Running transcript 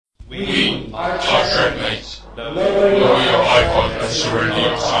We are Trekmates. Lower your iPod and surrender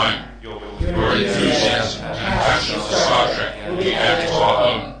your time. Your enthusiasm and passion for Star Trek will be added to our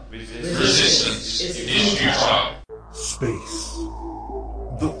own. Resistance is futile. Space.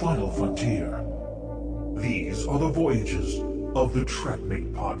 The final frontier. These are the voyages of the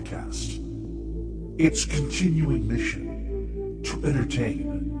Trekmate podcast. Its continuing mission to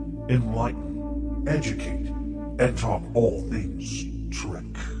entertain, enlighten, educate, and talk all things Trek.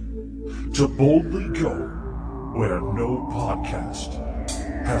 To boldly go where no podcast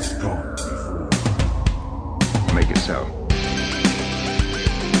has gone before. Make it so.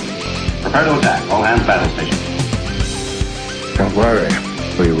 Prepare to attack. All hands battle station. Don't worry,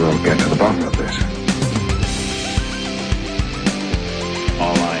 we will get to the bottom of this.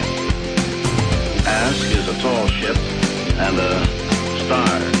 All right. Ask is a tall ship and a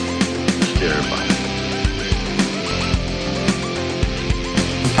star steer by.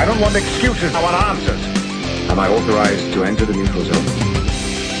 I don't want excuses, I want answers. Am I authorized to enter the neutral zone?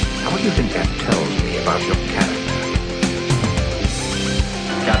 How do you think that tells me about your character?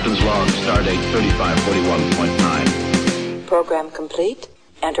 Captain's log, stardate 3541.9. Program complete.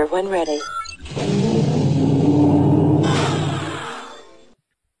 Enter when ready.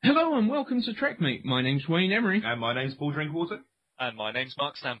 Hello and welcome to Trekmate. My name's Wayne Emery. And my name's Paul Drinkwater. And my name's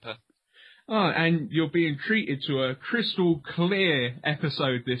Mark Stamper. And you're being treated to a crystal clear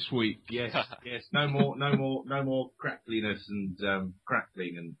episode this week. Yes, yes. No more crackliness and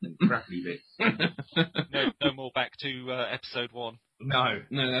crackling and crackly bits. No more back to episode 1. No,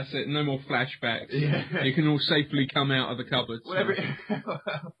 that's it. No more flashbacks. Yeah. You can all safely come out of the cupboard. Well, I thought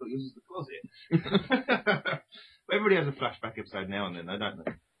this was the closet. Everybody has a flashback episode now and then, though, don't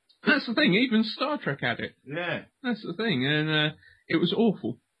they? That's the thing. Even Star Trek had it. Yeah. That's the thing, and it was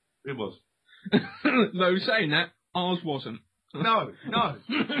awful. It was. Though saying that, ours wasn't. No,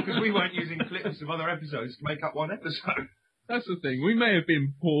 because we weren't using clips of other episodes to make up one episode. That's the thing. We may have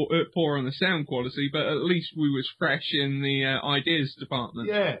been poor on the sound quality, but at least we was fresh in the ideas department.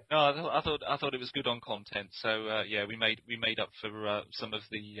 Yeah. No, I thought it was good on content. So we made up for some of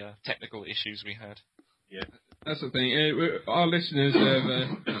the technical issues we had. Yeah. That's the thing. Our listeners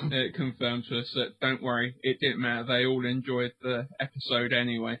have confirmed to us that don't worry, it didn't matter. They all enjoyed the episode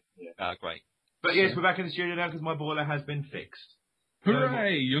anyway. Yeah. Great. But yes, we're back in the studio now because my boiler has been fixed.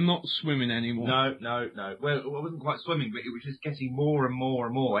 Hooray! You're not swimming anymore. No. Well, I wasn't quite swimming, but it was just getting more and more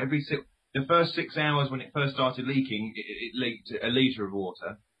and more. The first 6 hours when it first started leaking, it leaked a litre of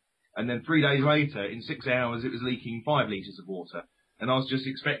water. And then 3 days later, in 6 hours, it was leaking 5 litres of water. And I was just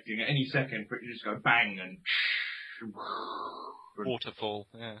expecting at any second for it to just go bang and... Waterfall,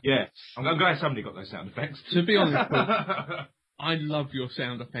 yeah. Yeah. I'm glad somebody got those sound effects. To be honest, I love your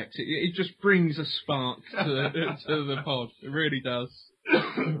sound effects. It just brings a spark to the pod. It really does.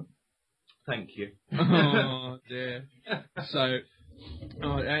 Thank you. Oh, dear. So,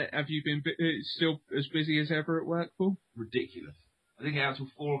 have you been still as busy as ever at work, Paul? Ridiculous. I didn't get out till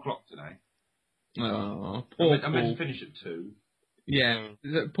 4 o'clock today. Oh, poor I meant to finish at 2. Yeah,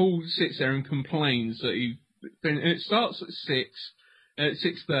 Paul sits there and complains that it starts at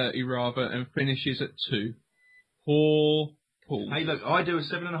 6:30 rather, and finishes at 2. Poor Paul. Hey, look, I do a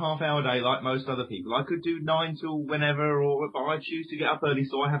 7.5 hour day like most other people. I could do 9 till whenever, but I choose to get up early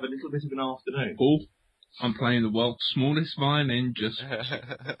so I have a little bit of an afternoon. Paul, I'm playing the world's smallest violin. Just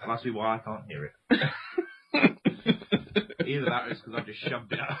that must be why I can't hear it. Either that or it's because I've just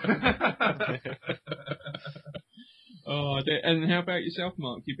shoved it up. Oh, and how about yourself,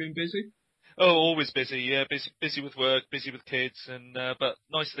 Mark? You been busy? Oh, always busy. Yeah, busy with work, busy with kids, and but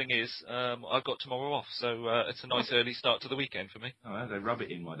nice thing is, I've got tomorrow off, so it's a nice early start to the weekend for me. Oh, they rub it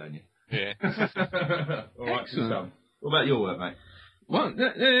in, why don't you? Yeah. All right, so what about your work, mate? Well,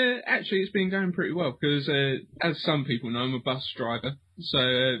 actually, it's been going pretty well because, as some people know, I'm a bus driver.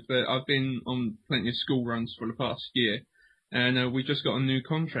 So, but I've been on plenty of school runs for the past year. And we just got a new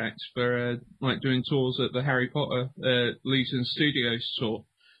contract for doing tours at the Harry Potter Legion Studios tour.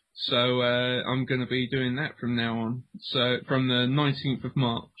 So I'm going to be doing that from now on. So from the 19th of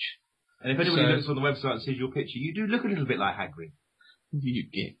March. And if anybody looks on the website and sees your picture, you do look a little bit like Hagrid. You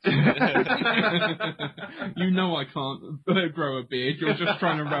git. You know I can't grow a beard. You're just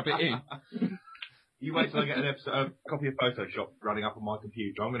trying to rub it in. You wait till I get a copy of Photoshop running up on my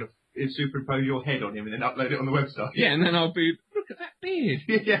computer. I'm going to superimpose your head on him and then upload it on the website. Yeah, and then I'll be, look at that beard.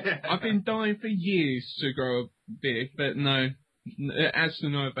 Yeah. I've been dying for years to grow a beard, but no. As to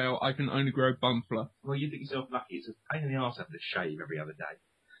know about, I can only grow bumfler. Well, you think yourself lucky. It's a pain in the arse having to shave every other day.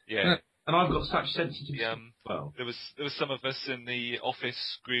 Yeah. And I've got such sensitive well. There was some of us in the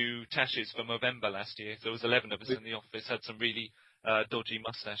office grew tashes for November last year. There was 11 of us in the office, had some really dodgy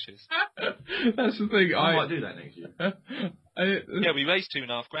mustaches. That's the thing. I might do that next year. Yeah, we raised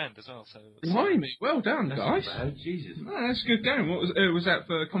 $2,500 as well. So blimey, well done, That's guys. not bad. Jesus. No, that's a good going. What was that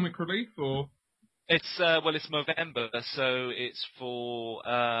for comic relief or? it's it's November, so it's for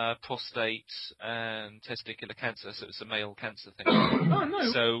prostate and testicular cancer. So it's a male cancer thing. Oh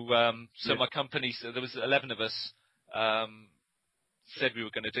no. So my company, so there was 11 of us. Said we were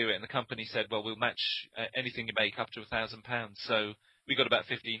going to do it, and the company said, "Well, we'll match anything you make up to £1,000." So we got about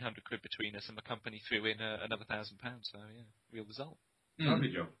 1,500 quid between us, and the company threw in another £1,000. So yeah, real result.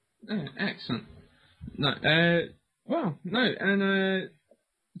 Lovely job. Excellent. No, well, no, and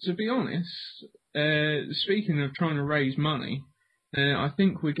to be honest, speaking of trying to raise money, I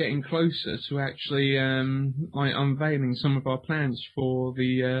think we're getting closer to actually unveiling some of our plans for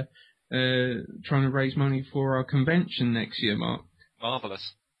the trying to raise money for our convention next year, Mark.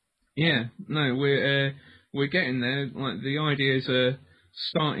 Marvellous. Yeah, no, we're getting there. Like the ideas are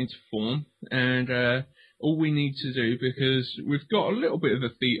starting to form, and all we need to do, because we've got a little bit of a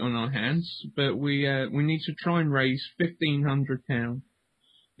feat on our hands, but we need to try and raise £1,500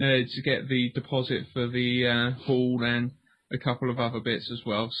 to get the deposit for the hall and a couple of other bits as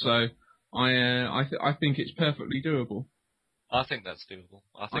well. So I think it's perfectly doable. I think that's doable.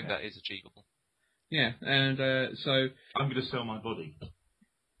 I think that is achievable. Yeah, and so I'm going to sell my body.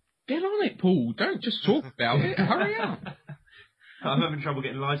 get on it, Paul. Don't just talk about it. Hurry up. I'm having trouble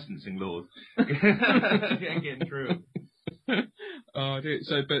getting licensing laws. Getting through them. Oh, dear.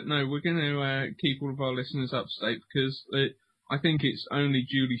 So, but no, we're going to keep all of our listeners up to date, because I think it's only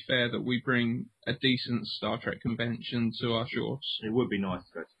duly fair that we bring a decent Star Trek convention to our shores. It would be nice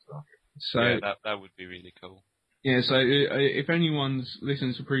to go to Star Trek. So Yeah, that would be really cool. yeah, so if anyone's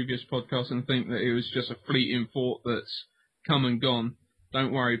listened to previous podcasts and think that it was just a fleeting thought that's come and gone,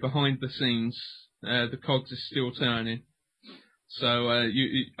 don't worry. Behind the scenes, the cogs is still turning. So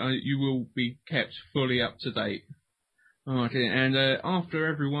you will be kept fully up to date. Oh dear. And after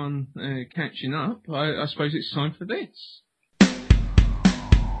everyone catching up, I suppose it's time for this.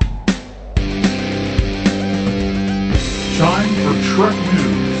 Time for Trek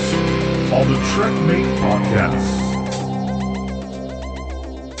News on the TrekMate Podcast.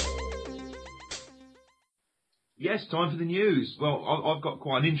 Yes, time for the news. Well, I've got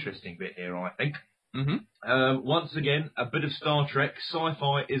quite an interesting bit here, I think. Mm-hmm. Once again, a bit of Star Trek.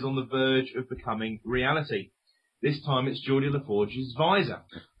 Sci-fi is on the verge of becoming reality. This time it's Geordi LaForge's visor.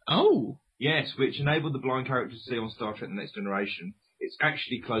 Oh. Yes, which enabled the blind character to see on Star Trek The Next Generation. It's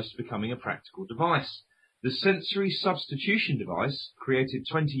actually close to becoming a practical device. The sensory substitution device, created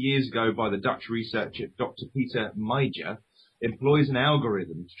 20 years ago by the Dutch researcher Dr. Peter Meijer, employs an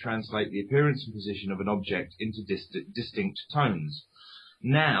algorithm to translate the appearance and position of an object into distinct tones.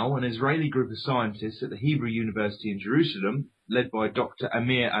 Now, an Israeli group of scientists at the Hebrew University in Jerusalem, led by Dr.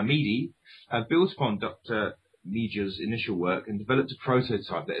 Amir Amidi, have built upon Dr. Meijer's initial work and developed a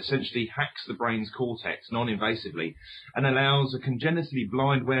prototype that essentially hacks the brain's cortex non-invasively and allows a congenitally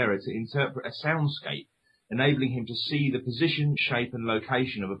blind wearer to interpret a soundscape, enabling him to see the position, shape and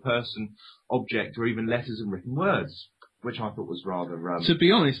location of a person, object or even letters and written words, which I thought was rather... to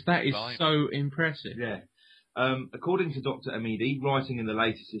be honest, that is so impressive. Yeah. According to Dr. Amidi, writing in the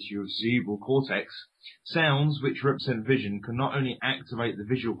latest issue of Cerebral Cortex, sounds which represent vision can not only activate the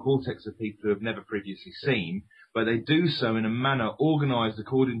visual cortex of people who have never previously seen, but they do so in a manner organised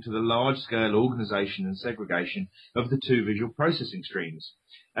according to the large-scale organisation and segregation of the two visual processing streams.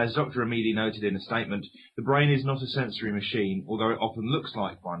 As Dr. Amidi noted in a statement, the brain is not a sensory machine, although it often looks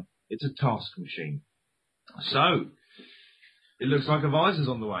like one. It's a task machine. So, it looks like a visor's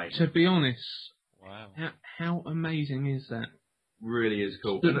on the way. To be honest, Wow. how amazing is that? Really is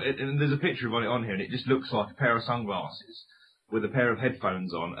cool. And there's a picture of it on here, and it just looks like a pair of sunglasses with a pair of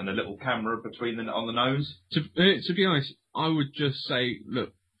headphones on and a little camera between them on the nose. To be honest, I would just say,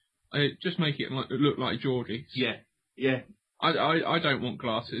 look, just make it look like Geordie's. Yeah, yeah. I don't want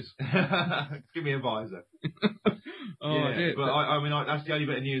glasses. Give me a visor. Oh, yeah, I did. but I mean, that's the only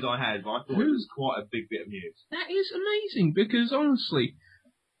bit of news I had, but I thought it was quite a big bit of news. That is amazing, because honestly,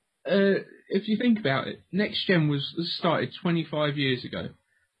 if you think about it, Next Gen was started 25 years ago.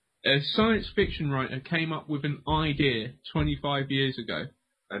 A science fiction writer came up with an idea 25 years ago.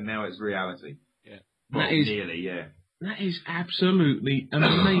 And now it's reality. Yeah. Well, That is- nearly, yeah. That is absolutely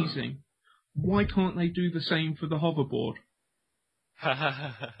amazing. Why can't they do the same for the hoverboard?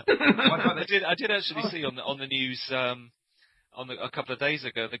 I did actually see on the news a couple of days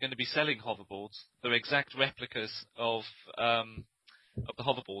ago they're going to be selling hoverboards. They're exact replicas of the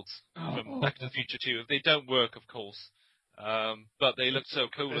hoverboards from Back to the Future 2. They don't work, of course, but they look so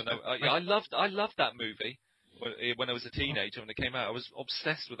cool. And I loved that movie. when I was a teenager when it came out. I was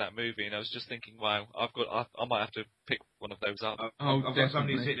obsessed with that movie, and I was just thinking, wow, I might have to pick one of those up. I've got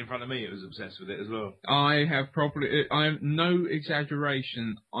somebody sitting in front of me who was obsessed with it as well. I have no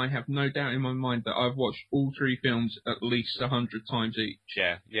exaggeration. I have no doubt in my mind that I've watched all three films at least 100 times each.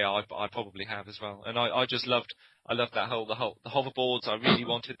 Yeah, I probably have as well. And I just loved that the hoverboards. I really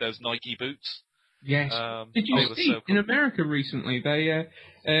wanted those Nike boots. Yes. Did you see so cool. in America recently? They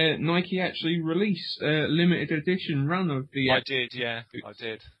Nike actually released a limited edition run of the. I did, yeah, I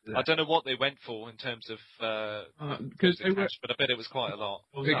did. Yeah. I don't know what they went for in terms of because they were, but I bet it was quite a lot.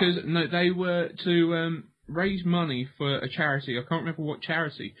 Because no, they were to raise money for a charity. I can't remember what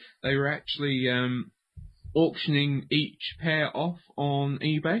charity. They were actually auctioning each pair off on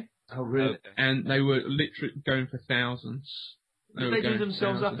eBay. Oh, really? Okay. And they were literally going for thousands. Did they do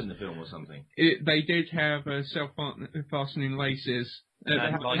themselves up in the film or something? They did have self-fastening laces. They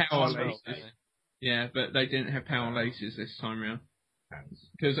had power laces. Yeah, but they didn't have power laces this time around.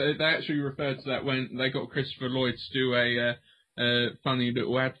 Because they actually referred to that when they got Christopher Lloyd to do a funny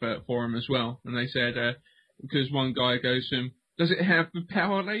little advert for him as well. And they said, because one guy goes to him, does it have the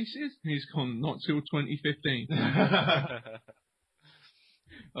power laces? And he's gone, not till 2015.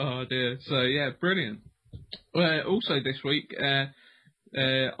 Oh dear. So yeah, brilliant. Also this week,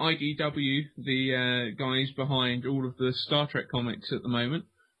 IDW, the guys behind all of the Star Trek comics at the moment,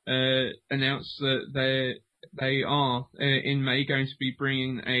 announced that they are in May going to be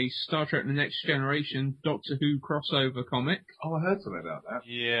bringing a Star Trek: The Next Generation Doctor Who crossover comic. Oh, I heard something about that.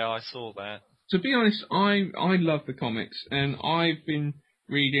 Yeah, I saw that. To be honest, I love the comics, and I've been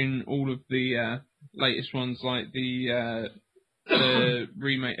reading all of the latest ones, like the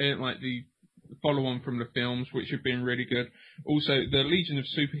remake, like the follow-on from the films, which have been really good. Also, the Legion of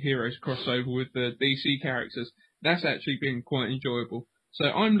Superheroes crossover with the DC characters, that's actually been quite enjoyable. So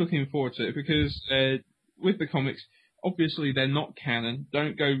I'm looking forward to it, because with the comics, obviously they're not canon.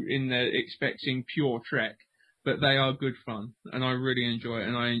 Don't go in there expecting pure Trek, but they are good fun, and I really enjoy it,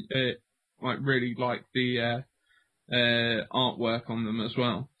 and I really like the artwork on them as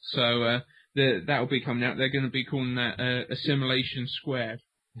well. So that'll be coming out. They're going to be calling that Assimilation Squared.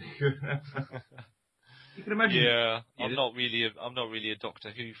 You can imagine. Yeah, I'm not really a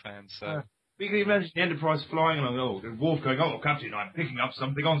Doctor Who fan, so. But you can imagine the Enterprise flying along, the Worf going, "Oh, Captain, I'm picking up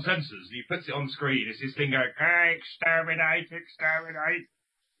something on sensors," and he puts it on the screen. It's this thing going, "Exterminate, exterminate."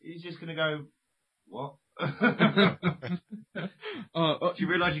 He's just going to go, "What?" Do you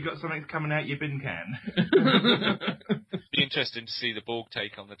realise you've got something coming out your bin can? Be interesting to see the Borg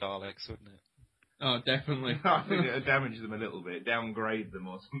take on the Daleks, wouldn't it? Oh, definitely. I think it'll damage them a little bit, downgrade them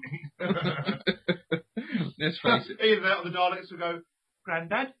or something. Let's face it. Either that or the Daleks will go,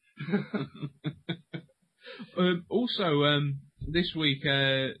 "Grandad." Also, this week,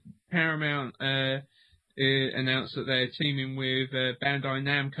 Paramount announced that they're teaming with Bandai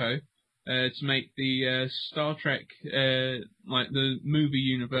Namco to make the Star Trek, like the movie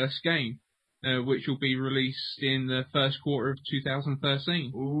universe game, which will be released in the first quarter of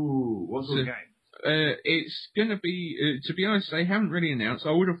 2013. Ooh, what sort of game? It's going to be, to be honest, they haven't really announced.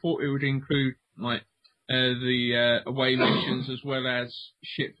 I would have thought it would include like the away missions as well as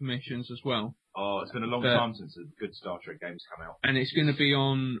ship missions as well. Oh, it's been a long time since a good Star Trek game's come out. And it's going to be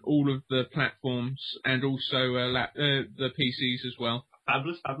on all of the platforms and also the PCs as well.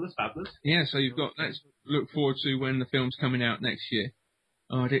 Fabulous. Yeah, so you've got that to look forward to when the film's coming out next year.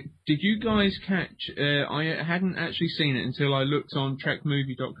 Oh, did you guys catch? I hadn't actually seen it until I looked on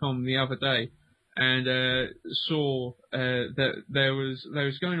TrekMovie.com the other day and saw that there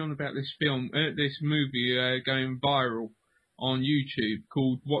was going on about this film, this movie going viral on YouTube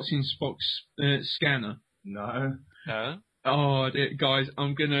called "What's in Spock's Scanner." No. Oh, guys,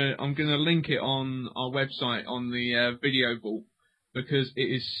 I'm gonna link it on our website on the video vault, because it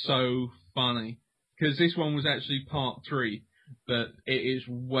is so funny. Because this one was actually part 3, but it is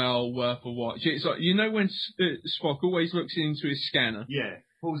well worth a watch. It's like, you know when Spock always looks into his scanner? Yeah,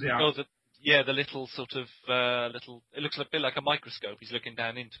 pulls it out. Oh, the little sort of it looks a bit like a microscope. He's looking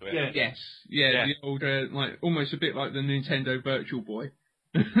down into it. Yeah. Yes. Yeah. The old, like almost a bit like the Nintendo Virtual Boy.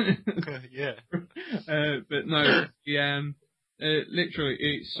 Yeah. But no, literally,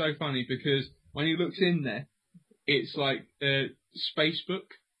 it's so funny because when he looks in there, it's like Spacebook,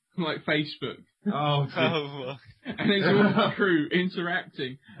 like Facebook. Oh, and it's all the crew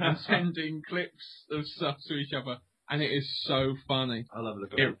interacting and sending clips of stuff to each other, and it is so funny. I love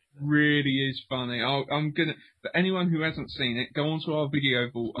it. It really is funny. I'm gonna, for anyone who hasn't seen it, go onto our video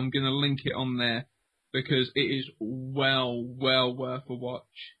vault. I'm gonna link it on there because it is well worth a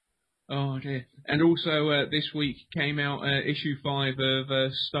watch. Oh dear. And also this week came out issue 5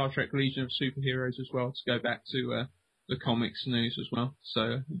 of Star Trek Legion of Superheroes as well, to go back to the comics news as well.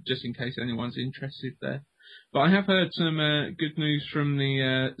 So just in case anyone's interested there. But I have heard some good news from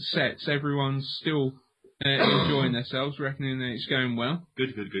the sets. Everyone's still enjoying themselves, reckoning that it's going well.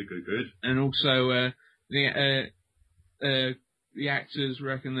 Good. And also the actors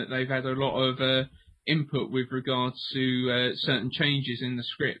reckon that they've had a lot of input with regards to certain changes in the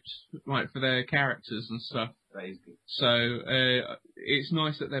script, like for their characters and stuff. That is good. So it's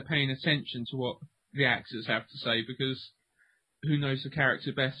nice that they're paying attention to what the actors have to say, because who knows the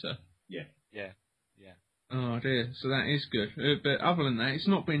character better? Yeah. Oh dear, so that is good. But other than that, it's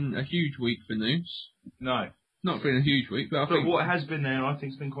not been a huge week for news. No. Not been a huge week, but I think what has been there, I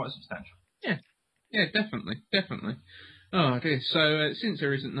think, has been quite substantial. Yeah, definitely. Oh dear, so since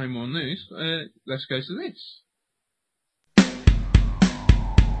there isn't no more news, let's go to this.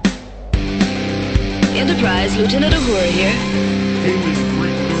 Enterprise, Lieutenant Uhura here. Daily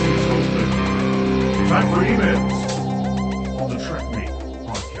frequencies open. Time for emails on the TrekMate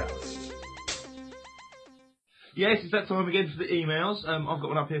podcast. Yes, it's that time again for the emails. I've got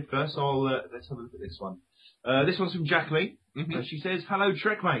one up here first. Let's have a look at this one. This one's from Jacqueline. Mm-hmm. She says, "Hello,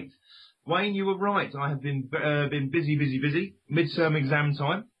 TrekMate. Wayne, you were right. I have been busy. Midterm exam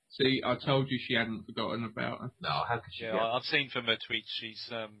time." See, I told you she hadn't forgotten about her. No, how could she? Yeah, I've seen from her tweets she's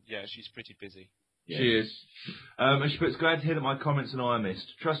pretty busy. Yeah. She is. And she puts, "Glad to hear that my comments and I are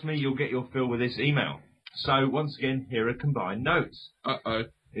missed. Trust me, you'll get your fill with this email." So once again, here are combined notes. Uh-oh.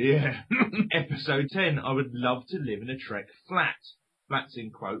 Yeah. Episode 10. I would love to live in a Trek flat. Flat's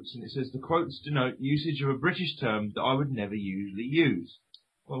in quotes, and it says the quotes denote usage of a British term that I would never usually use.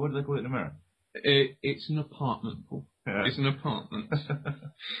 Well, what do they call it in America? It's an apartment, Paul. It's an apartment.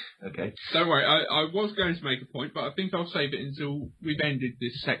 Okay. Don't worry, I was going to make a point, but I think I'll save it until we've ended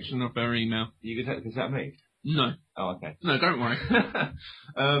this section of her email. You can is that me? No. Oh, okay. No, don't worry.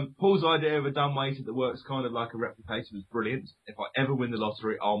 Paul's idea of a dumbwaiter that works kind of like a replicator was brilliant. If I ever win the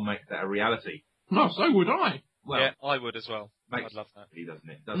lottery, I'll make that a reality. No, so would I. Well, yeah, I would as well. I'd love that. Doesn't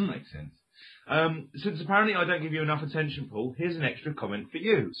it? Does make sense. Since apparently I don't give you enough attention, Paul, here's an extra comment for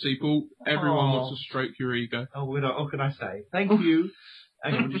you. See, Paul, everyone wants to stroke your ego. Oh, what can I say? Thank you.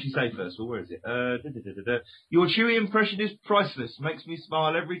 Hang on, what did she say first? Well, where is it? Your Chewie impression is priceless. Makes me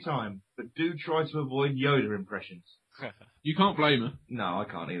smile every time. But do try to avoid Yoda impressions. You can't blame her. No, I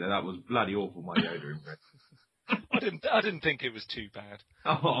can't either. That was bloody awful, my Yoda impression. I didn't think it was too bad.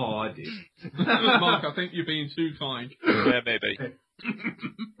 Oh, I did. Mark, I think you're being too kind. Yeah, maybe.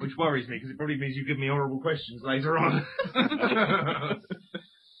 Which worries me, because it probably means you give me horrible questions later on.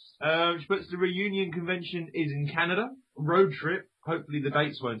 She puts, the reunion convention is in Canada. Road trip. Hopefully the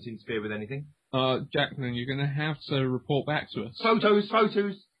dates won't interfere with anything. Jacqueline, you're going to have to report back to us. Photos.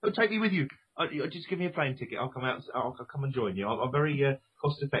 Oh, take me with you. Just give me a plane ticket. I'll come out. I'll come and join you. I'm very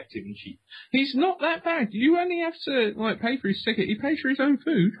cost effective and cheap. He's not that bad. You only have to pay for his ticket. He pays for his own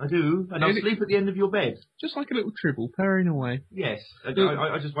food. I do, and I'll sleep at the end of your bed. Just like a little tribble, purring away. Yes, I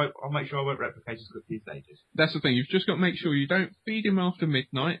just won't. I'll make sure I won't replicate as quickly as they do. That's the thing. You've just got to make sure you don't feed him after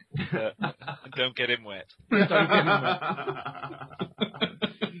midnight. And don't get him wet. Don't get him wet.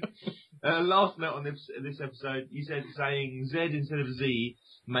 Last note on this episode, you said saying Z instead of Z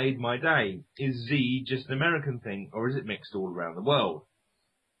made my day. Is Z just an American thing, or is it mixed all around the world?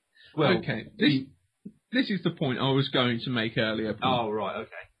 Well, okay. This is the point I was going to make earlier. Oh, right,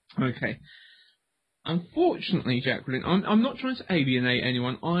 okay. Okay. Unfortunately, Jacqueline, I'm not trying to alienate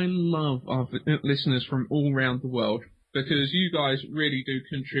anyone. I love our listeners from all around the world, because you guys really do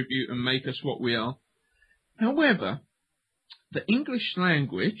contribute and make us what we are. However, the English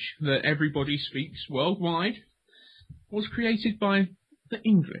language that everybody speaks worldwide was created by the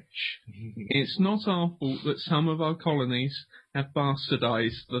English. It's not our fault that some of our colonies have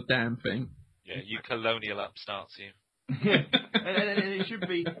bastardized the damn thing. Yeah, you colonial upstarts, you. Yeah, and it should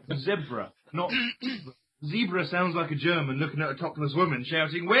be zebra, not zebra. Sounds like a German looking at a topless woman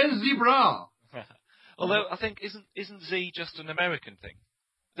shouting, "Where's zebra?" Although I think isn't Z just an American thing?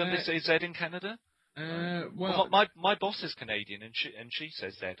 Don't they say Z in Canada? Well, my boss is Canadian and she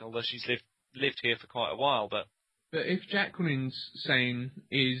says Z, although she's lived here for quite a while. But if Jacqueline's saying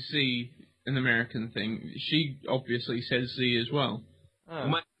is Z an American thing, she obviously says Z as well. Oh.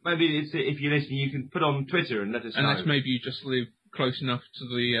 Well, maybe if you're listening, you can put on Twitter and let us know. Unless maybe you just live close enough to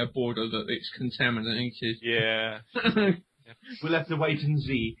the border that it's contaminated. Yeah. We'll have to wait and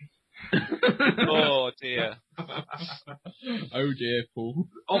see. Oh dear. Oh dear, Paul.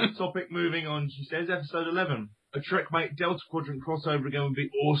 Off topic, moving on. She says, episode 11. A TrekMate Delta Quadrant crossover again would be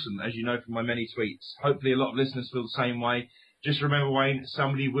awesome, as you know from my many tweets. Hopefully a lot of listeners feel the same way. Just remember, Wayne,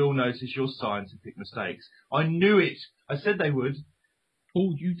 somebody will notice your scientific mistakes. I knew it. I said they would.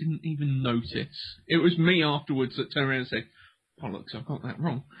 Paul, you didn't even notice. It was me afterwards that turned around and said, "Bollocks, I've got that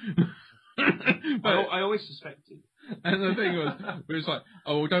wrong." But I always suspected. And the thing was, it was like,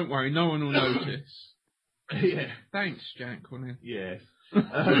 "Oh, well, don't worry, no one will notice." Yeah. Thanks, Jack. Wasn't it? Yes.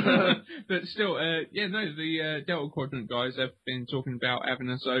 But still, the Delta Quadrant guys have been talking about having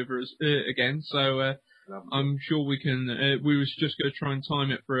us over again, so I'm sure we can. We was just going to try and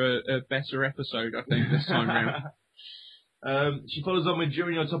time it for a better episode, I think, this time round. She follows on with,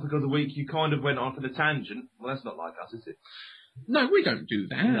 during your topic of the week, you kind of went off on a tangent. Well, that's not like us, is it? No, we don't do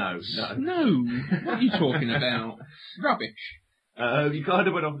that. No. What are you talking about? Rubbish. You kind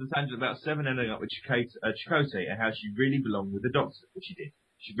of went off on a tangent about Seven ending up with Chakotay and how she really belonged with the Doctor, which she did.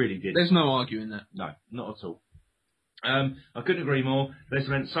 She really did. There's no arguing that. No, not at all. I couldn't agree more. They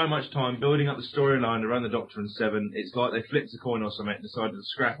spent so much time building up the storyline around the Doctor and Seven. It's like they flipped a coin or something and decided to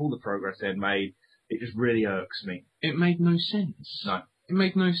scrap all the progress they'd made. It just really irks me. It made no sense. No. It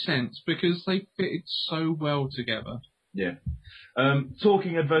made no sense because they fitted so well together. Yeah.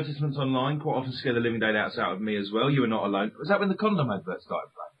 Talking advertisements online quite often scare the living daylights out of me as well. You were not alone. Was that when the condom advert started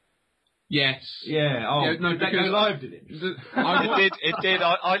playing? Yes. Yeah. Oh, yeah, no, did that go live, did it? It did.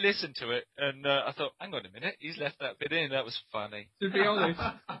 I listened to it and I thought, hang on a minute, he's left that bit in. That was funny. To be honest,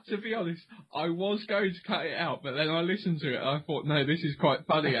 I was going to cut it out, but then I listened to it and I thought, no, this is quite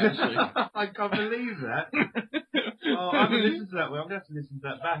funny actually. I can't believe that. Oh, I haven't listened to that one. I'm going to have to listen to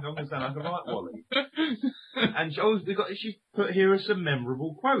that back. I'm going to sound like a right Wally. And she put here are some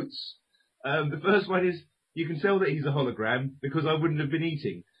memorable quotes. The first one is, "You can tell that he's a hologram because I wouldn't have been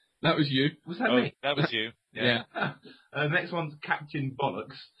eating." That was you. Was that me? That was you. Yeah. Next one's Captain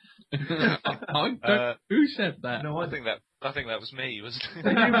Bollocks. Who said that? No, I think that was me.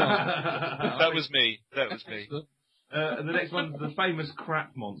 That was me. And the next one's the famous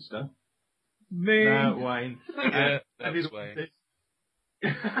crap monster. Me. Wayne. That was Wayne.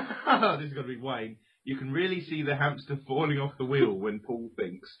 This has got to be Wayne. "You can really see the hamster falling off the wheel when Paul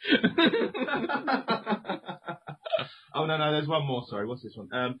thinks." Oh, no, there's one more. Sorry, what's this one?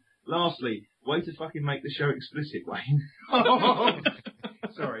 "Lastly, way to fucking make the show explicit, Wayne."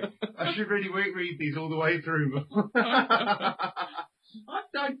 Sorry, I should really read these all the way through. I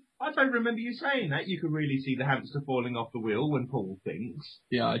don't remember you saying that. "You can really see the hamster falling off the wheel when Paul thinks."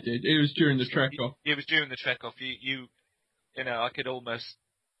 Yeah, I did. It was during the trek off. It was during the trek off. You know, I could almost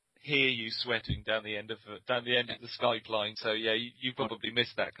hear you sweating down the end of the Skype line. So yeah, you probably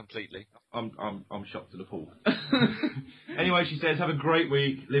missed that completely. I'm shocked to the core. Anyway, she says, "Have a great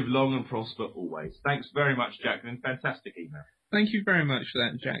week. Live long and prosper always." Thanks very much, Jacqueline. Fantastic email. Thank you very much for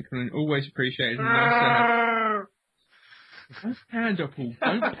that, Jacqueline. Always appreciated. Don't pander, Paul.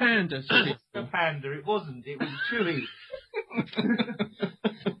 Don't pander. A panda. It wasn't. It was Chewy.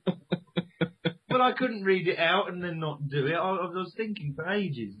 But I couldn't read it out and then not do it. I was thinking for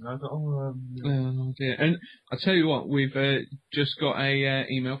ages, and I thought, oh dear. And I tell you what, we've just got a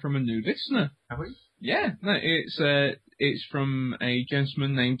email from a new listener. Have we? Yeah. No, it's from a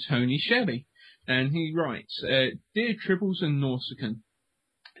gentleman named Tony Shelley, and he writes, "Dear Tribbles and Nausicaan,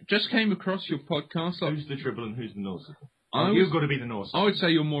 just came across your podcast." Who's the Tribble and who's the Nausicaan? You've got to be the Nausicaan. I would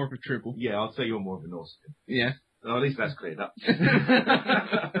say you're more of a Tribble. Yeah, I'd say you're more of a Nausicaan. Yeah. Well, at least that's cleared up.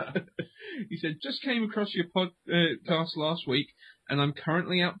 He said, "Just came across your podcast last week, and I'm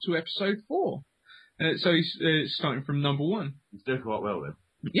currently up to episode 4. So he's starting from number 1. He's doing quite well then.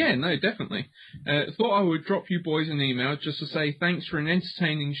 Yeah, no, definitely. Thought I would drop you boys an email just to say thanks for an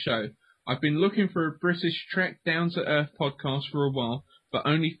entertaining show. I've been looking for a British Trek down-to-earth podcast for a while, but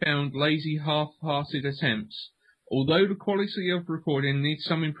only found lazy, half-hearted attempts. Although the quality of recording needs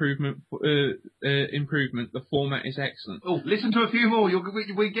some improvement, the format is excellent." Oh, listen to a few more.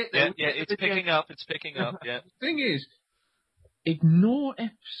 We get there. Yeah, it's picking up. It's picking up. Yeah. Thing is, ignore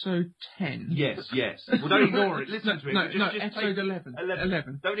episode 10. Yes. Well, don't ignore it. Listen to it. No, just episode 11.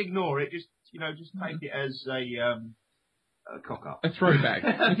 11. Don't ignore it. Just take it as a cock up. A throwback.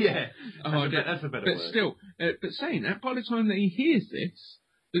 Yeah. That's a better but word. Still, but saying that, by the time that he hears this,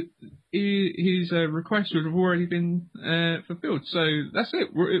 his request would have already been fulfilled. So that's it.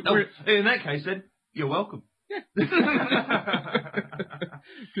 In that case, then, you're welcome. Yeah.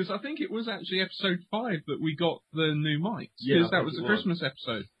 Because I think it was actually episode 5 that we got the new mics. Because that was the Christmas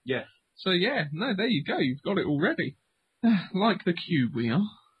episode. Yeah. So yeah, no, there you go. You've got it already. Like the cube we are.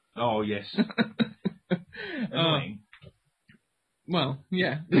 Oh, yes. Annoying. Well,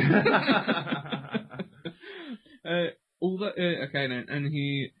 yeah. Okay then, and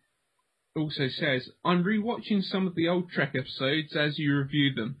he also says, "I'm rewatching some of the old Trek episodes as you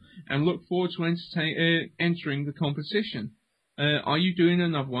review them, and look forward to entering the competition. are you doing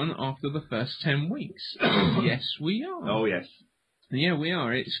another one after the first 10 weeks? Yes, we are. Oh, yes. Yeah, we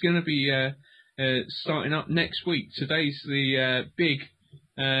are. It's going to be starting up next week. Today's the big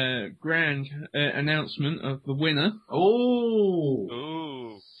grand announcement of the winner. Oh!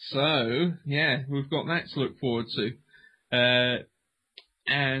 Ooh. So, yeah, we've got that to look forward to.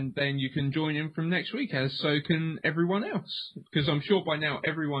 And then you can join in from next week, as so can everyone else. Because I'm sure by now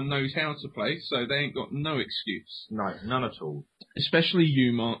everyone knows how to play, so they ain't got no excuse. No, none at all. Especially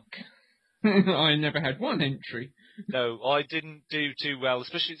you, Mark. I never had one entry. No, I didn't do too well,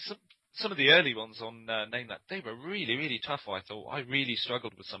 especially some of the early ones on Name That. They were really, really tough, I thought. I really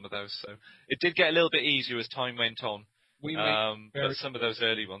struggled with some of those, so it did get a little bit easier as time went on. But some of those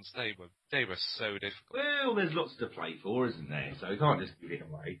early ones, they were so difficult. Well, there's lots to play for, isn't there? So you can't just give it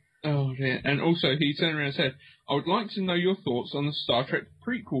away. Oh dear. And also, he turned around and said, I would like to know your thoughts on the Star Trek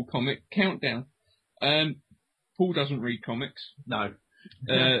prequel comic Countdown. Paul doesn't read comics. No.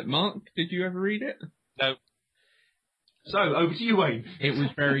 Mark, did you ever read it? No. So, over to you, Wayne. It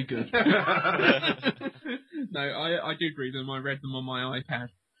was very good. No, I did read them. I read them on my iPad.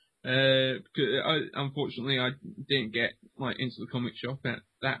 Unfortunately, I didn't get into the comic shop at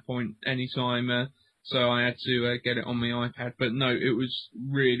that point anytime, so I had to get it on my iPad. But no, it was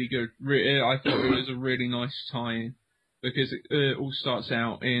really good. I thought it was a really nice tie-in because it all starts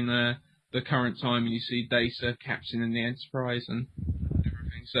out in the current time, and you see Data, Captain, and the Enterprise, and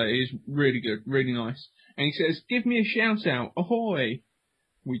everything. So it is really good, really nice. And he says, "Give me a shout out, ahoy!"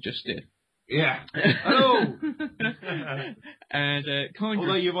 We just did. Yeah. Hello. And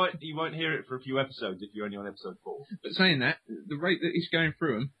although you won't hear it for a few episodes if you're only on episode 4. But saying that, the rate that he's going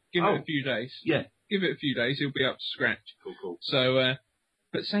through them, give it a few days. Yeah. Give it a few days, he'll be up to scratch. Cool. So,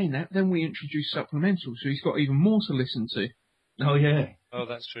 but saying that, then we introduce supplementals, so he's got even more to listen to. Oh yeah. Oh,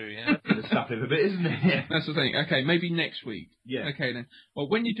 that's true. Yeah. It's stuff a bit, isn't it? That's the thing. Okay, maybe next week. Yeah. Okay then. Well,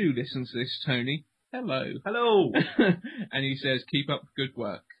 when you do listen to this, Tony, hello. Hello. And he says, keep up the good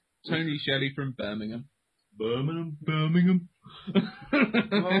work. Tony Shelley from Birmingham. Birmingham. Oh,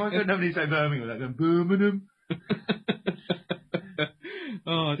 I don't know when you say Birmingham. Like Birmingham.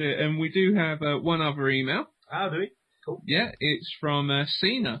 Oh dear. And we do have one other email. Oh, do we? Cool. Yeah, it's from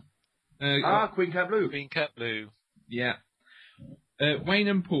Cena. Queen Cat Blue. Queen Cat Blue. Yeah. Wayne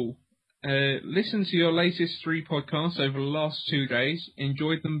and Paul, listened to your latest 3 podcasts over the last 2 days.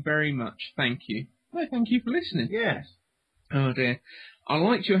 Enjoyed them very much. Thank you. Well, thank you for listening. Yes. Oh dear. I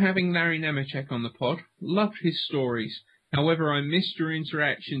liked your having Larry Nemeczek on the pod. Loved his stories. However, I missed your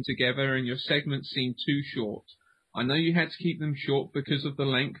interaction together and your segments seemed too short. I know you had to keep them short because of the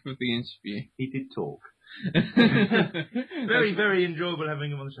length of the interview. He did talk. Very, very enjoyable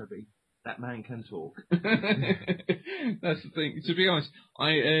having him on the show, but that man can talk. That's the thing. To be honest,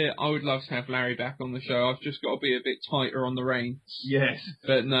 I would love to have Larry back on the show. I've just got to be a bit tighter on the reins. Yes.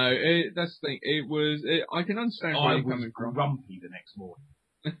 But no, that's the thing. I can understand where you're coming from. I was grumpy the next morning.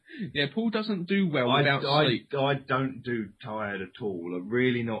 Yeah, Paul doesn't do well without sleep. I don't do tired at all. I'm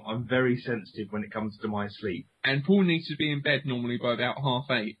really not. I'm very sensitive when it comes to my sleep. And Paul needs to be in bed normally by about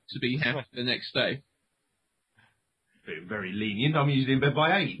 8:30 to be happy the next day. Very lenient. I'm usually in bed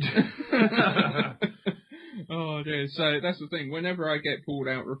by 8. Oh dear. So that's the thing. Whenever I get pulled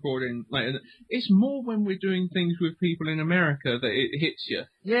out recording later, it's more when we're doing things with people in America that it hits you.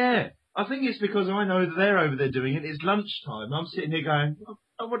 Yeah. I think it's because I know that they're over there doing it. It's lunchtime. I'm sitting here going,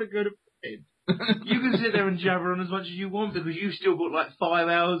 I want to go to bed. You can sit there and jabber on as much as you want because you've still got like 5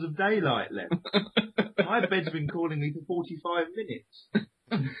 hours of daylight left. My bed's been calling me for 45 minutes.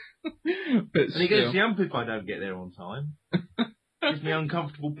 But and he gets the ump if I don't get there on time. Gives me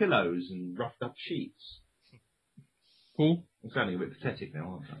uncomfortable pillows and roughed up sheets. Paul? I'm sounding a bit pathetic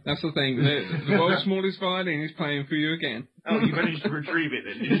now, aren't I? That's the thing. The world's smallest violin is playing for you again. Oh, you managed to retrieve it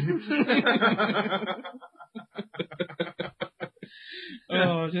then, did you?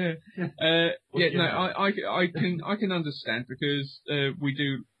 Oh dear. I can understand because we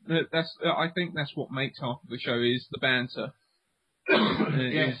do. I think that's what makes half of the show is the banter.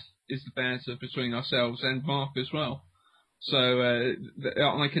 Yes. Is the banter between ourselves and Mark as well. So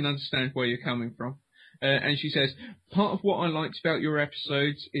I can understand where you're coming from. And she says, part of what I liked about your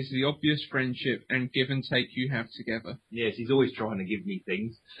episodes is the obvious friendship and give and take you have together. Yes, he's always trying to give me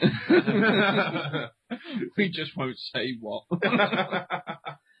things. We just won't say what.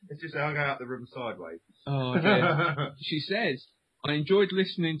 It's just I'll go out the room sideways. Oh, dear. She says, I enjoyed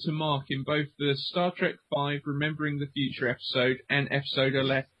listening to Mark in both the Star Trek V Remembering the Future episode and episode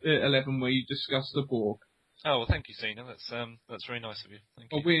 11 where you discussed the Borg. Oh, well, thank you, Cena. That's very nice of you.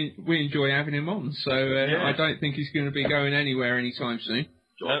 Thank you. Well, we enjoy having him on, so I don't think he's going to be going anywhere anytime soon.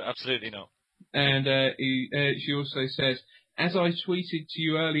 No, absolutely not. And she also says, as I tweeted to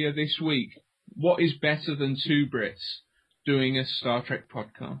you earlier this week, what is better than two Brits doing a Star Trek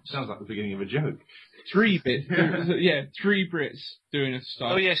podcast? Sounds like the beginning of a joke. Three Brits doing a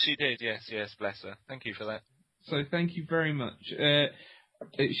Star Trek. Oh, yes, she did. Yes, bless her. Thank you for that. So thank you very much.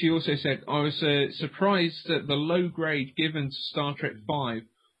 She also said, I was surprised at the low grade given to Star Trek V,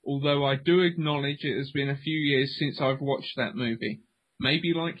 although I do acknowledge it has been a few years since I've watched that movie.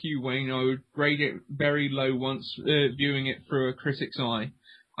 Maybe like you, Wayne, I would grade it very low once viewing it through a critic's eye.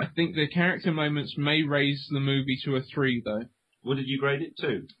 I think the character moments may raise the movie to a 3, though. What did you grade it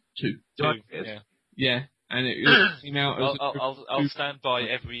to? 2. 2, yeah. Yeah, and it came out as I'll stand by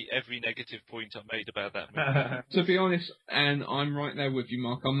every negative point I made about that movie. To be honest, and I'm right there with you,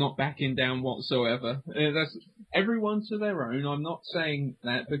 Mark, I'm not backing down whatsoever. That's everyone to their own. I'm not saying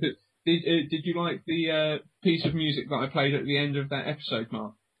that, because did you like the piece of music that I played at the end of that episode,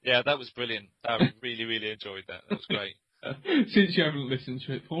 Mark? Yeah, that was brilliant. I really enjoyed that. That was great. Since you haven't listened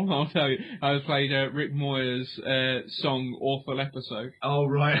to it, Paul, I'll tell you. I played Rick Moyer's song "Awful Episode." Oh,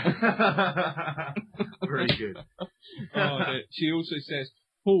 right. Very good. She also says,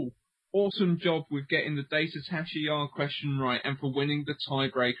 Paul, awesome job with getting the Data Tasha question right and for winning the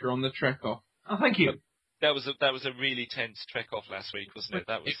tiebreaker on the Trek Off. Oh, thank you. That was a really tense Trek Off last week, wasn't it?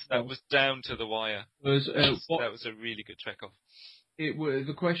 That was down to the wire. That was a really good Trek Off.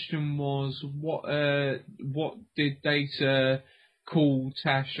 The question was, what did Data call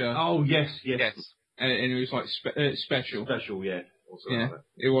Tasha? Oh, yes. And it was like special. Special, yeah. Yeah,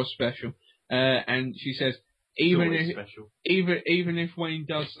 it was special. And she says, even if Wayne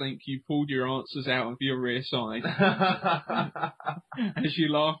does think you pulled your answers out of your rear side, and she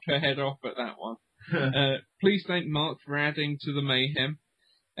laughed her head off at that one. Please thank Mark for adding to the mayhem.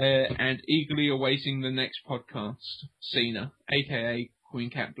 And eagerly awaiting the next podcast, Cena, aka Queen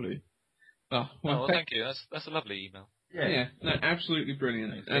Cat Blue. Thank you. That's a lovely email. Yeah, no, absolutely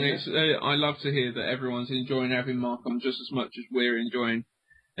brilliant. And it's I love to hear that everyone's enjoying having Mark on just as much as we're enjoying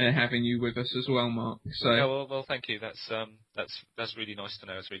having you with us as well, Mark. So yeah, well, thank you. That's really nice to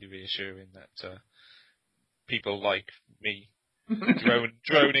know. It's really reassuring that people like me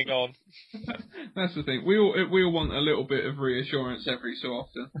droning on. That's the thing. We all want a little bit of reassurance every so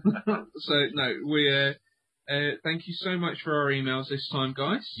often. So no, we thank you so much for our emails this time,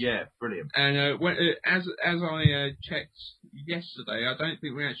 guys. Yeah, brilliant. And as I checked yesterday, I don't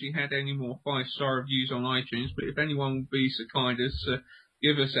think we actually had any more 5-star reviews on iTunes. But if anyone would be so kind as to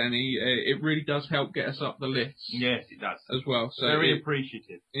give us any, it really does help get us up the list. Yes, it does. As well. So very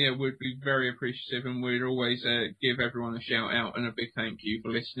appreciative. Yeah, we'd be very appreciative, and we'd always give everyone a shout out and a big thank you for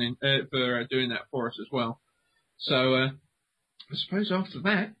listening, for doing that for us as well. So I suppose after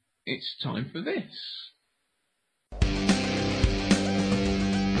that, it's time for this.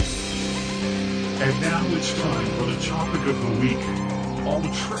 And now it's time for the topic of the week on the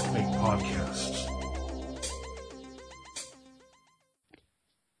TrekMate podcast.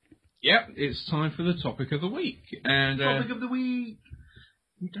 Yep, it's time for the topic of the week. And topic of the week.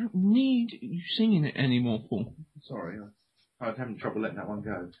 We don't need you singing it anymore, Paul. Sorry, I was having trouble letting that one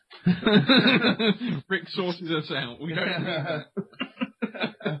go. Rick sorted us out. We don't need that.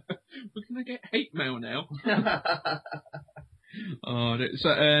 We're gonna get hate mail now.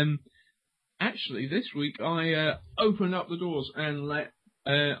 Actually, this week I opened up the doors and let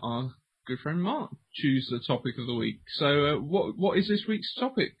our good friend Mark choose the topic of the week. So, what is this week's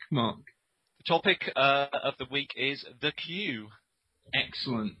topic, Mark? The topic of the week is the queue.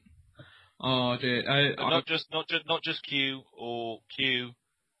 Excellent. Oh dear. Not just Q or Q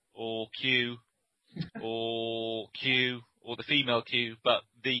or Q or Q or the female Q, but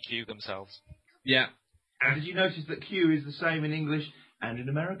the Q themselves. Yeah. And did you notice that Q is the same in English and in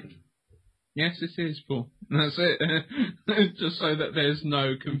American? Yes, it is, Paul. That's it. Just so that there's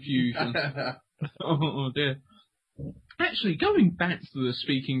no confusion. Oh dear. Actually, going back to the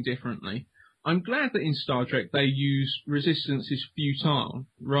speaking differently, I'm glad that in Star Trek they use resistance is futile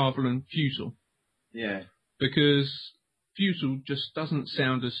rather than futile. Yeah. Because futile just doesn't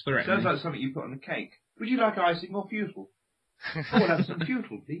sound as threatening. Sounds like something you put on a cake. Would you like icing or futile? I will have some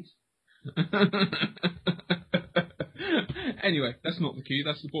futile, please. Anyway, that's not the cue,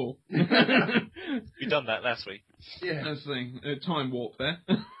 that's the ball. We done that last week. Yeah. That's the thing. Time warp there.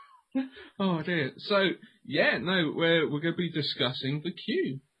 Oh dear. So, yeah, no, we're going to be discussing the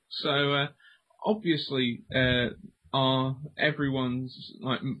queue. So, obviously, everyone's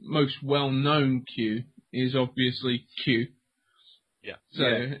most well-known Q is obviously Q. Yeah.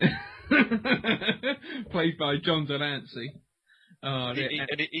 So, played by John Delancey.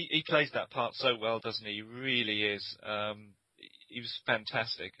 He plays that part so well, doesn't he? He really is. He was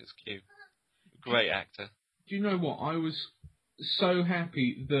fantastic as Q. Great actor. do you know what? I was so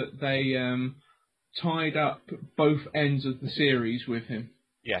happy that they tied up both ends of the series with him.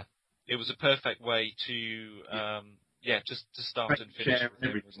 Yeah, it was a perfect way to just to start and finish Share with him,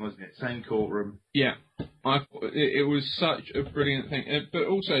 everything, wasn't it? Same courtroom. Yeah, it was such a brilliant thing. But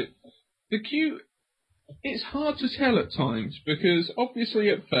also, the Q, it's hard to tell at times, because obviously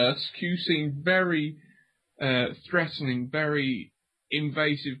at first Q seemed very threatening, very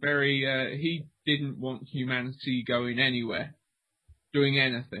invasive, very, he didn't want humanity going anywhere, doing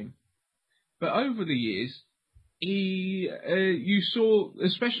anything. But over the years, you saw,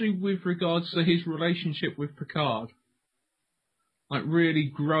 especially with regards to his relationship with Picard, like really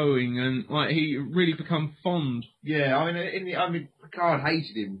growing, and like he really become fond. Yeah, I mean, Picard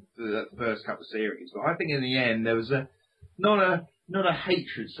hated him for the first couple of series, but I think in the end there was not a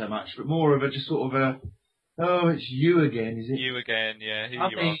hatred so much, but more of a just sort of a, oh, it's you again, is it? You again, yeah. Here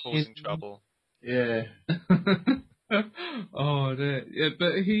you are causing trouble. Yeah. Oh, yeah,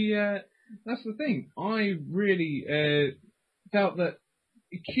 but he, that's the thing. I really felt that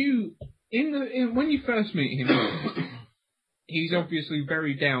Q, when you first meet him, he's obviously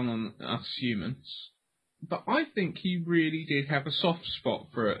very down on us humans. But I think he really did have a soft spot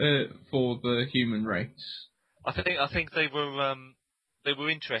for the human race. I think they were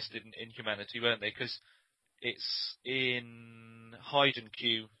interested in humanity, weren't they? Because it's in Hyde and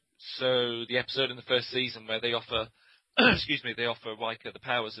Q. So the episode in the first season where they offer, they offer Riker the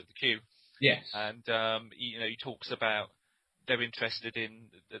powers of the Q. Yes. And he talks about they're interested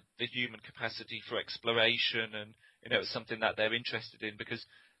in the human capacity for exploration, and it's something that they're interested in, because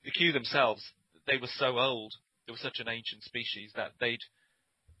the Q themselves, they were so old, they were such an ancient species that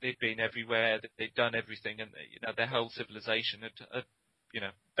they'd been everywhere, that they'd done everything, and their whole civilization had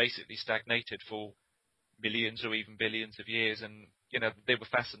basically stagnated for millions or even billions of years, and they were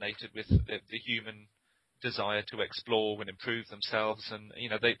fascinated with the human desire to explore and improve themselves, and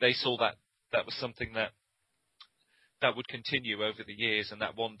they saw that was something that would continue over the years, and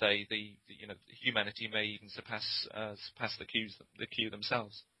that one day the humanity may even surpass the Q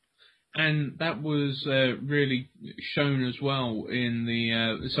themselves. And that was really shown as well in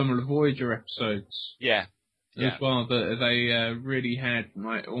the some of the Voyager episodes. Yeah. As well, that they really had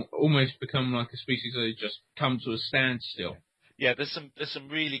like almost become like a species that had just come to a standstill. Yeah, there's some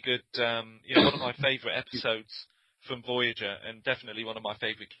really good. One of my favourite episodes from Voyager, and definitely one of my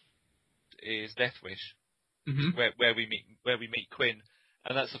favourite, is Death Wish, where we meet Quinn,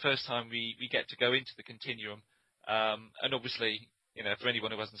 and that's the first time we get to go into the continuum. And obviously, for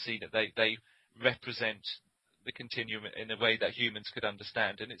anyone who hasn't seen it, they represent the continuum in a way that humans could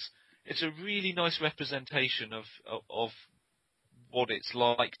understand, and it's a really nice representation of what it's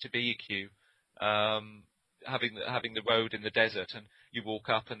like to be a Q. Having the road in the desert, and you walk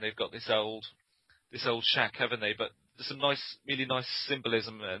up and they've got this old shack, haven't they? But there's some really nice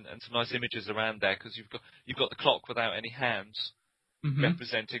symbolism and some nice images around there, because you've got the clock without any hands,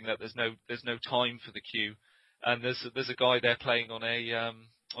 representing that there's no time for the Q, and there's a guy there playing on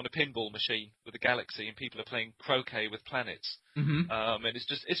a pinball machine with a galaxy, and people are playing croquet with planets. And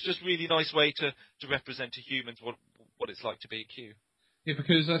it's just really nice way to represent to humans what it's like to be a Q. Yeah,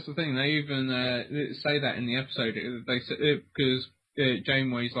 because that's the thing. They even say that in the episode. They say, because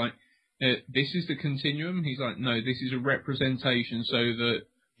Janeway's like, this is the continuum. He's like, no, this is a representation so that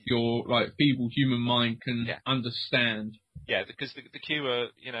your like feeble human mind can understand. Yeah, because the Q are,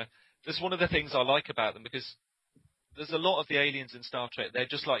 that's one of the things I like about them, because there's a lot of the aliens in Star Trek. They're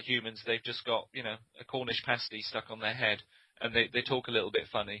just like humans. They've just got, a Cornish pasty stuck on their head, and they talk a little bit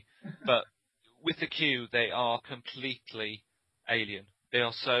funny. But with the Q, they are completely alien. They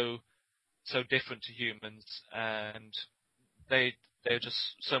are so different to humans, and they're just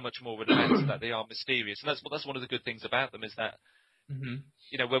so much more advanced that they are mysterious. And that's one of the good things about them, is that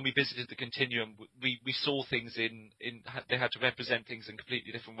when we visited the continuum, we saw things they had to represent things in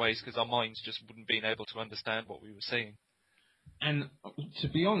completely different ways, because our minds just wouldn't been able to understand what we were seeing. And to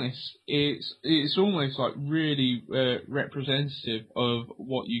be honest, it's almost like really representative of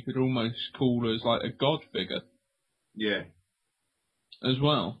what you could almost call as like a god figure. Yeah. As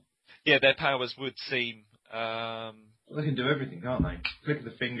well. Yeah, their powers would seem. They can do everything, can't they? Click of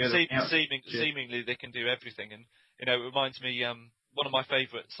the finger. Seemingly, they can do everything, and it reminds me. One of my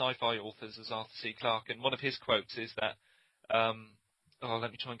favourite sci-fi authors is Arthur C. Clarke, and one of his quotes is that,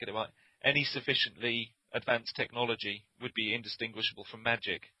 let me try and get it right. Any sufficiently advanced technology would be indistinguishable from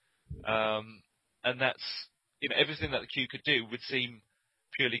magic, and that's everything that the Q could do would seem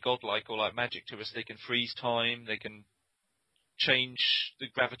purely godlike or like magic to us. They can freeze time. They can change the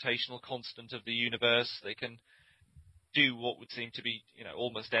gravitational constant of the universe. They can do what would seem to be,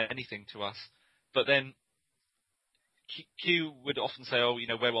 almost anything to us. But then Q would often say, "Oh,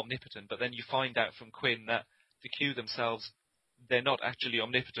 we're omnipotent," but then you find out from Quinn that the Q themselves, they're not actually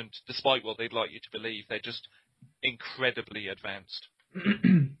omnipotent, despite what they'd like you to believe. They're just incredibly advanced.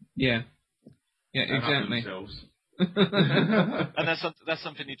 Yeah, exactly. And that's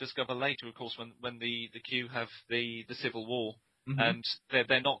something you discover later, of course, when the Q have the Civil War, and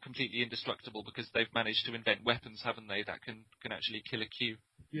they're not completely indestructible because they've managed to invent weapons, haven't they, that can actually kill a Q.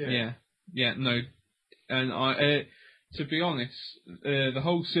 Yeah, no. And to be honest, the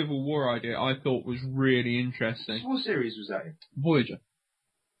whole Civil War idea I thought was really interesting. What series was that in? Voyager.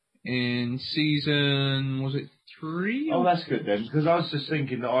 In season, was it 3? Oh, that's good then, because I was just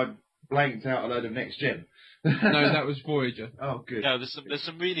thinking that I blanked out a load of Next Gen. No, that was Voyager. Oh, good. No, there's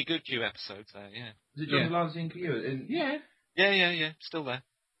some really good Q episodes there. Yeah. Is it John Delancey and Q? Yeah. Still there.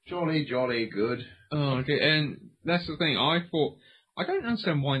 Jolly good. Oh, okay. And that's the thing. I don't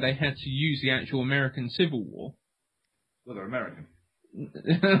understand why they had to use the actual American Civil War. Well, they're American. It's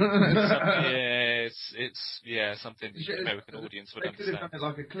something the American audience would understand. They could have done it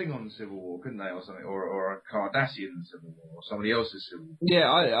like a Klingon Civil War, couldn't they, or something, or a Cardassian Civil War, or somebody else's Civil War.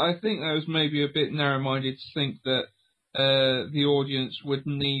 Yeah, I think that was maybe a bit narrow-minded to think that the audience would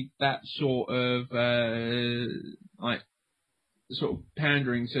need that sort of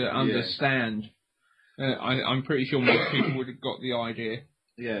pandering to understand. I'm pretty sure most people would have got the idea.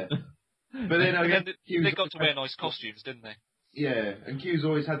 Yeah. But then they got to wear nice costumes, didn't they? Yeah, and Q's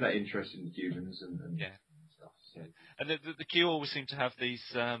always had that interest in the Cubans and stuff. So. And the Q always seem to have these.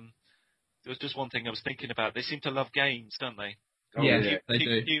 There was just one thing I was thinking about. They seem to love games, don't they? Oh, yeah, they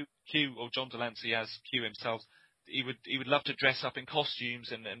do. Q or John Delancey as Q himself, he would love to dress up in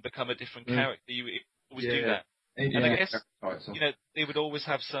costumes and become a different character. He would always do that. And I guess they would always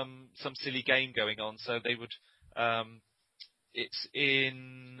have some silly game going on. So they would. It's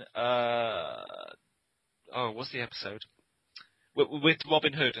in what's the episode? With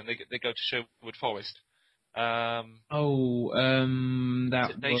Robin Hood, and they go to Sherwood Forest. That was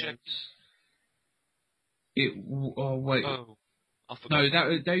it. Oh wait. Oh, I forgot. No,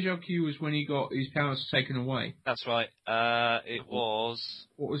 that Deja Q was when he got his powers taken away. That's right. It was.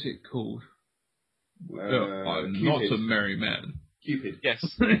 What was it called? I'm not a merry man. Cupid. Yes.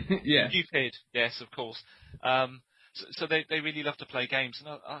 Yeah. Cupid. Yes, of course. So they really love to play games, and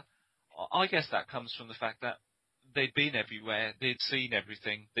I guess that comes from the fact that they'd been everywhere, they'd seen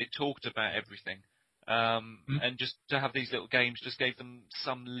everything, they talked about everything, and just to have these little games just gave them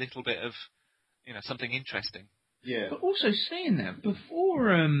some little bit of, something interesting. Yeah. But also saying that,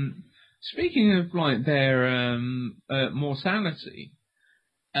 before, speaking of like their mortality,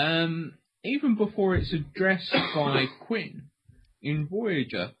 even before it's addressed by Quinn in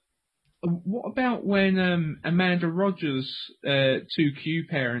Voyager, what about when Amanda Rogers' two Q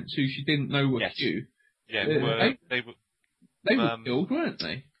parents, who she didn't know were Q? Yeah, they were killed, weren't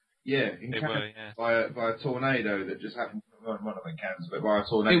they? Yeah, by a tornado that just happened. Well, it might have been Kansas, but by a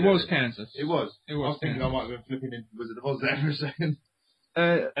tornado. It was Kansas. It was. It was. I was thinking I might have been flipping in Wizard of Oz there for a second.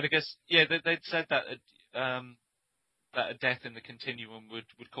 And I guess they'd said that that a death in the continuum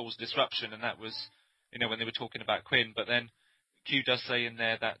would cause disruption, and that was when they were talking about Quinn. But then Q does say in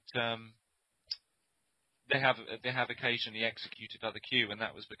there that they have occasionally executed other Q, and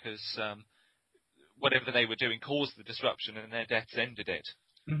that was because whatever they were doing caused the disruption, and their deaths ended it.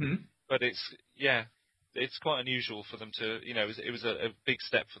 Mm-hmm. But it's quite unusual for them to it was a big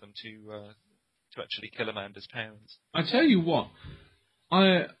step for them to actually kill Amanda's parents. I tell you what,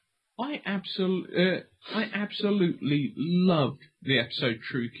 I absolutely loved the episode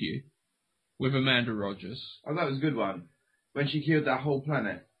True Q with Amanda Rogers. Oh, that was a good one. When she killed that whole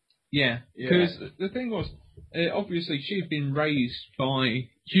planet. Yeah, because the thing was, obviously she had been raised by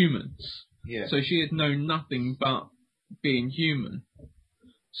humans. Yeah. So she had known nothing but being human.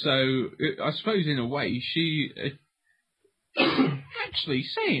 So I suppose in a way she actually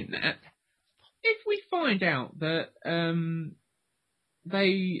saying that, if we find out that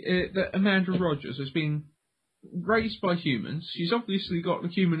that Amanda Rogers has been raised by humans, she's obviously got the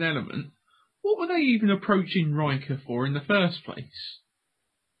human element. What were they even approaching Riker for in the first place?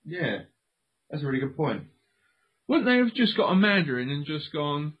 Yeah, that's a really good point. Wouldn't they have just got Amanda in and just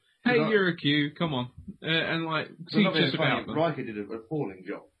gone, hey, you're a Q, come on, and like teach us about them? Riker did an appalling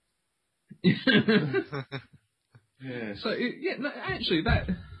job. Yeah. So actually, that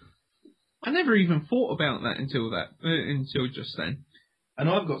I never even thought about that until just then. And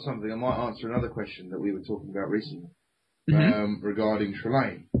I've got something. I might answer another question that we were talking about recently regarding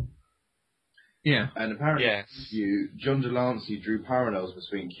Trelane. Yeah. And apparently, John Delancey drew parallels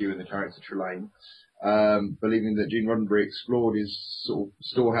between Q and the character Trelane. believing that Gene Roddenberry explored his sort of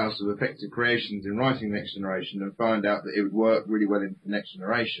storehouse of effective creations in writing Next Generation and found out that it would work really well into the Next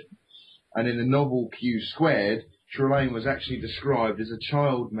Generation. And in the novel Q Squared, Trelane was actually described as a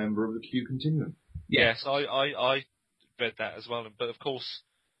child member of the Q Continuum. Yes, I read that as well. But of course,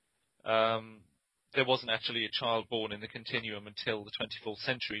 there wasn't actually a child born in the Continuum until the 24th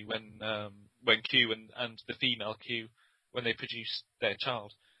century when Q and the female Q, when they produced their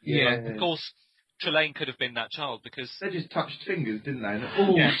child. Yeah. But of course, Trelane could have been that child because They just touched fingers, didn't they?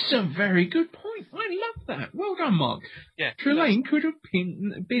 Oh, that's a very good point. I love that. Well done, Mark. yeah, Trelane could have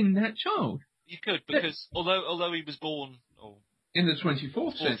been that child. you could because although he was born In the 24th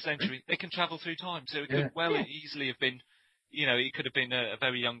 4th century. century, they can travel through time, so it could easily have been. You know, he could have been a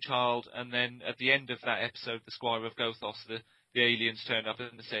very young child, and then at the end of that episode, the Squire of Gothos, the aliens turn up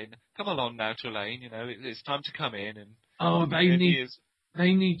and they're saying, "Come along now, Trelane. You know, it's time to come in." And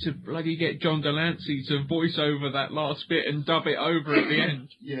They need to bloody get John Delancey to voice over that last bit and dub it over at the end.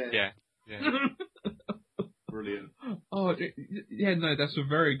 Yeah. Brilliant. Oh, yeah, no, that's a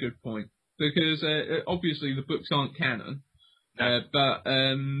very good point because obviously the books aren't canon, but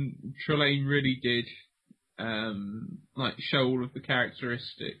Trelane really did. Show all of the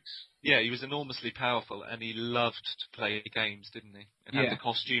characteristics. Yeah, he was enormously powerful, and he loved to play games, didn't he? And had the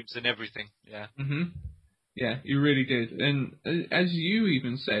costumes and everything. Yeah. Mhm. Yeah, he really did. And as you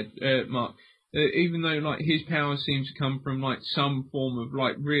even said, Mark, even though his powers seem to come from some form of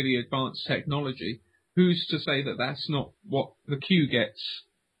really advanced technology, who's to say that that's not what the Q gets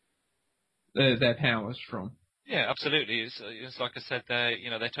their powers from? Yeah, absolutely. It's like I said, their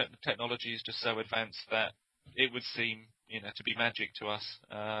technology is just so advanced that it would seem, to be magic to us,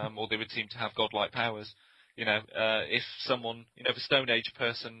 or they would seem to have godlike powers. If someone, if a Stone Age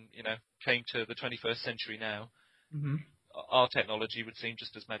person, came to the 21st century now, our technology would seem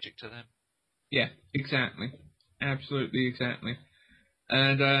just as magic to them. Yeah, exactly. Absolutely, exactly.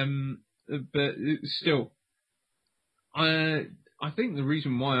 And, but still, I think the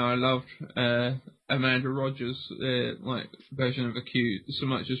reason why I loved, Amanda Rogers', version of a Q so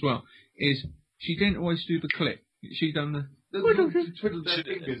much as well is she didn't always do the click. She done the a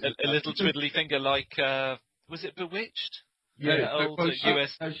little twiddly finger like, was it Bewitched? Yeah, old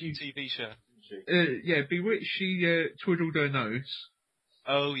US TV show. Bewitched, she twiddled her nose.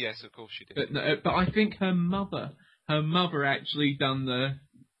 Oh yes, of course she did. But I think her mother actually done the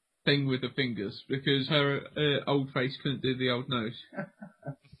thing with the fingers because her old face couldn't do the old nose.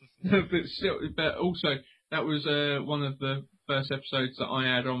 but also that was one of the first episodes that I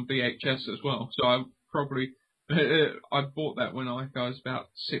had on VHS as well. So I probably I bought that when I was about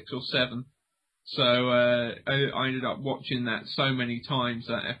 6 or 7. So I ended up watching that so many times,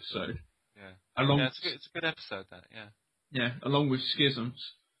 that episode. Yeah. It's a good episode, that. Yeah. Yeah, along with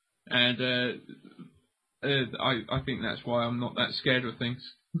Schisms, and I think that's why I'm not that scared of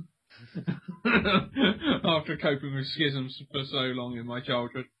things. After coping with Schisms for so long in my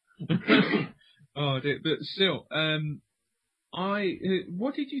childhood. Oh dear, but still,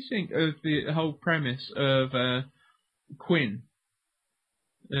 what did you think of the whole premise of Quinn,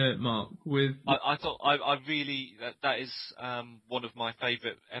 Mark? I thought I really that is one of my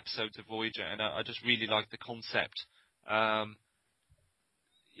favourite episodes of Voyager, and I just really like the concept. Not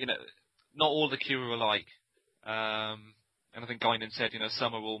all the Q are alike, and I think Guinan said,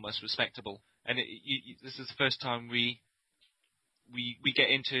 some are almost respectable, and this is the first time we get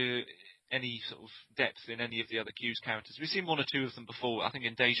into any sort of depth in any of the other Q's characters. We've seen one or two of them before. I think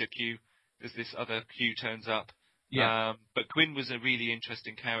in Deja Q, there's this other Q turns up. Yeah. But Quinn was a really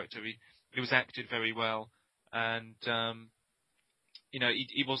interesting character. He was acted very well, and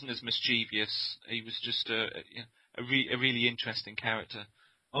he wasn't as mischievous. He was just a really interesting character.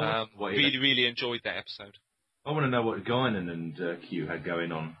 Really enjoyed that episode. I want to know what Guinan and Q had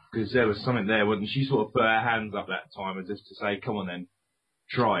going on, because there was something there, wasn't she? Sort of put her hands up that time as if to say, "Come on, then,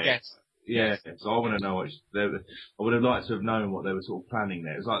 try it." Yes. Yeah, so I want to know I would have liked to have known what they were sort of planning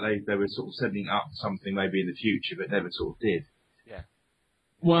there. It was like they were sort of setting up something maybe in the future, but never sort of did. Yeah.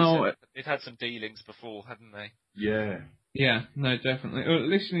 Well, it had some dealings before, hadn't they? Yeah. Yeah, no, definitely.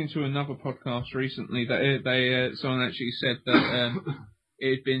 Listening to another podcast recently, that someone actually said that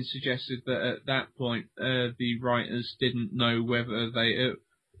it had been suggested that at that point the writers didn't know whether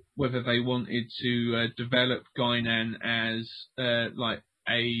they wanted to develop Guinan as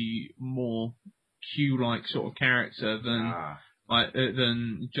a more Q-like sort of character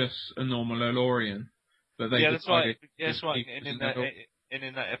than just a normal Elorian. But they that's right. That's right. And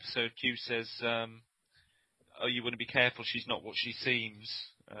in that episode, Q says, "Oh, you want to be careful. She's not what she seems."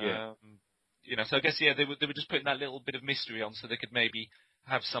 So I guess they were just putting that little bit of mystery on, so they could maybe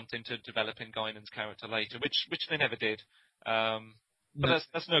have something to develop in Guinan's character later, which they never did. But No.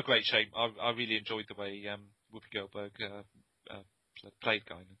 that's no great shame. I really enjoyed the way Whoopi Goldberg played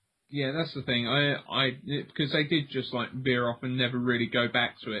Guinan. Yeah, that's the thing. Because they did just like veer off and never really go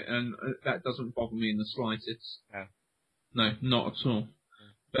back to it, and that doesn't bother me in the slightest. No. No, not at all.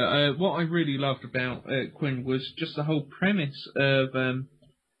 But what I really loved about Quinn was just the whole premise of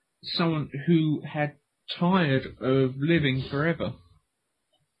someone who had tired of living forever.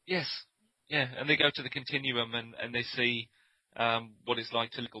 Yes. Yeah, and they go to the continuum and they see what it's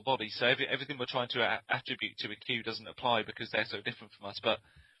like to legal bodies. So everything we're trying to attribute to a Q doesn't apply because they're so different from us. But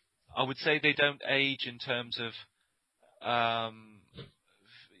I would say they don't age in terms of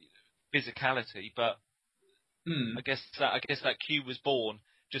physicality, but I guess that Q was born,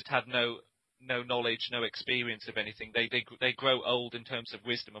 just had no knowledge, no experience of anything. They grow old in terms of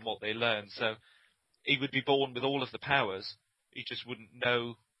wisdom and what they learn. So he would be born with all of the powers. He just wouldn't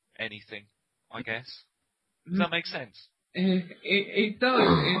know anything, I guess. Does that make sense? It does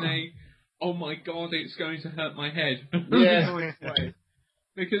in a, oh my god, it's going to hurt my head. Yeah.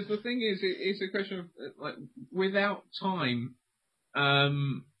 Because the thing is, it's a question of, like, without time,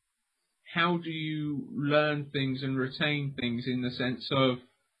 how do you learn things and retain things in the sense of,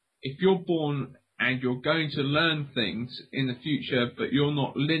 if you're born and you're going to learn things in the future, but you're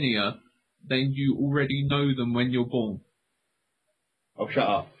not linear, then you already know them when you're born. Oh, shut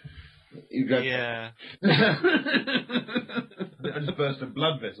up. Yeah. I just burst a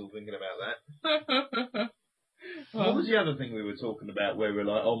blood vessel thinking about that. What was the other thing we were talking about where we were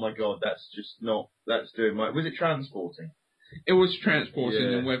like, oh my god, that's doing my... Was it transporting? It was transporting,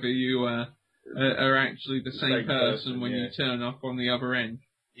 Yeah. and whether you are actually the same person when you turn up on the other end.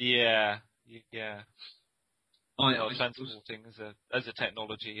 Yeah. Transporting as a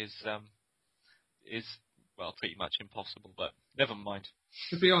technology is well, pretty much impossible, but never mind.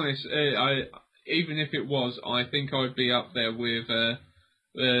 To be honest, even if it was, I think I'd be up there with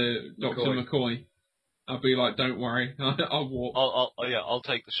Dr. McCoy. I'd be like, don't worry, I'll walk. I'll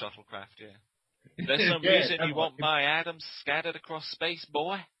take the shuttlecraft, yeah. There's some reason you want my atoms scattered across space,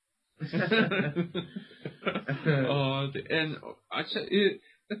 boy? And I said,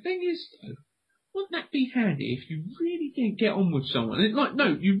 the thing is, wouldn't that be handy if you really didn't get on with someone?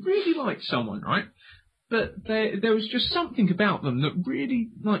 No, you really like someone, right? But there was just something about them that really,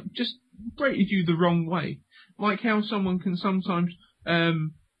 just rated you the wrong way. Like how someone can sometimes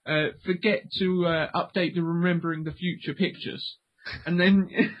forget to update the remembering the future pictures, and then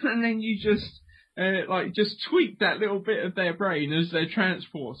you just tweak that little bit of their brain as they're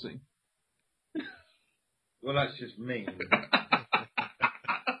transporting. Well, that's just me.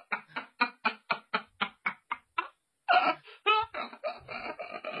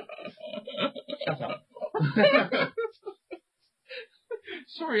 Shut up.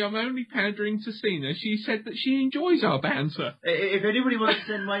 Sorry, I'm only pandering to Cena. She said that she enjoys our banter. If anybody wants to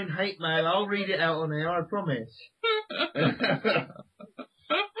send my hate mail, I'll read it out on air, I promise.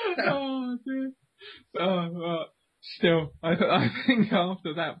 Oh, dear. Still, I think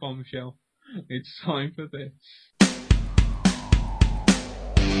after that bombshell, it's time for this.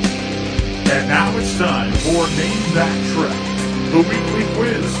 And now it's time for Name That Trek, the weekly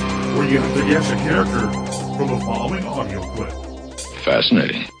quiz, where you have to guess a character from the following audio clip.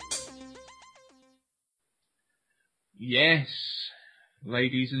 Fascinating. Yes,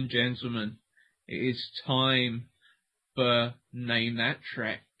 ladies and gentlemen, it is time for Name That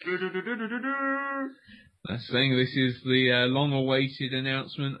Trek. That's the thing, this is the long-awaited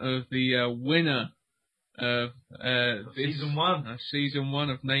announcement of the winner of Season 1. Season 1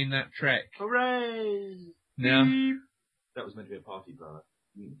 of Name That Trek. Hooray! Now, that was meant to be a party blower.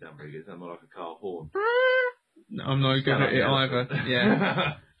 Didn't sound very good. It sounded more like a car horn. no, I'm not good at it either.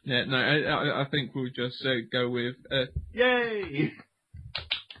 Yeah. Yeah, no, I think we'll just go with... Yay!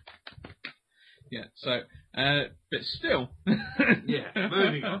 Yeah, so... but still... Yeah,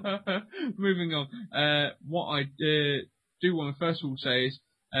 moving on. Moving on. What I do want to first of all say is,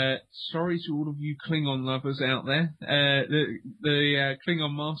 sorry to all of you Klingon lovers out there. The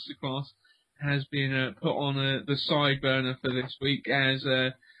Klingon Masterclass has been put on the side burner for this week, as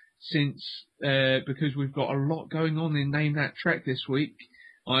because we've got a lot going on in Name That Trek this week.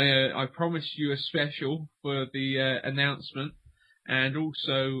 I promised you a special for the announcement, and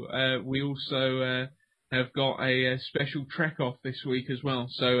also we also have got a special Trek off this week as well.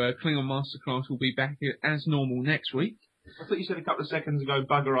 So Klingon Masterclass will be back as normal next week. I thought you said a couple of seconds ago,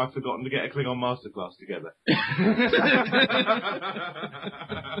 bugger, I've forgotten to get a Klingon Masterclass together.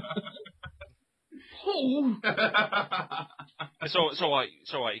 Paul! It's alright,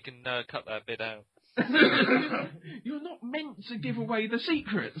 you can cut that bit out. You're not meant to give away the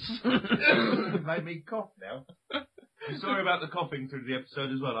secrets. It made me cough now. I'm sorry about the coughing through the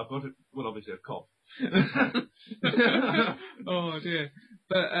episode as well. I've got, obviously a cough. Oh dear.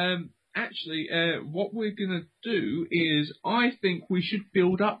 But actually, what we're going to do is, I think we should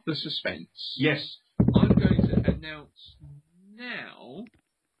build up the suspense. Yes. I'm going to announce now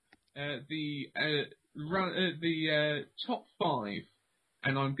the top 5,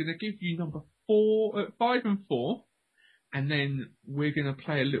 and I'm going to give you number 5 and 4, and then we're going to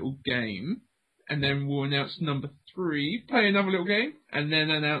play a little game, and then we'll announce number 3, play another little game, and then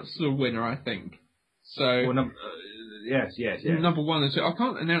announce the winner, I think. So, yes. Number 1 and 2. I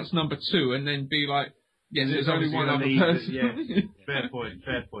can't announce number 2 and then be like, yes, there's only one other person. Yeah. Fair point.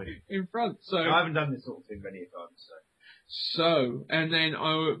 In front. So I haven't done this sort of thing many times. So, and then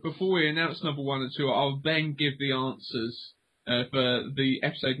before we announce number 1 and 2, I'll then give the answers for the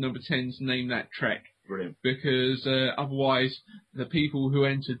episode number 10's Name That Trek. Brilliant. Because otherwise, the people who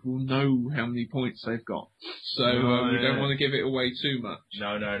entered will know how many points they've got. So we don't want to give it away too much.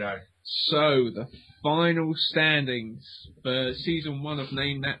 No. So, the final standings for season 1 of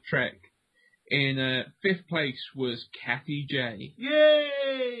Name That Trek. In 5th place was Kathy J.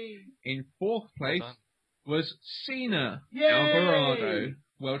 Yay! In 4th place was Cena Yay! Alvarado.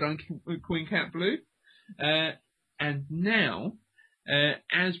 Well done, Queen Cat Blue. And now,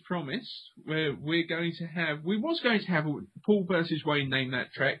 as promised, we was going to have a Paul versus Wayne Name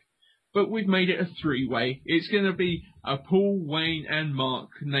That Trek, but we've made it a 3-way. It's going to be a Paul, Wayne, and Mark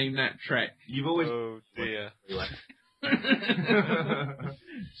Name That Trek. You've always... Oh, dear.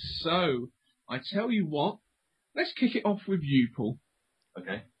 So, I tell you what, let's kick it off with you, Paul.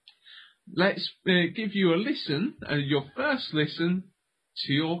 Okay. Let's give you a listen, your first listen,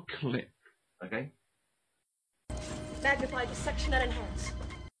 to your clip. Okay. Magnify, dissection, and enhance.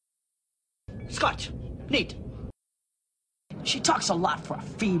 Scotch. Neat. She talks a lot for a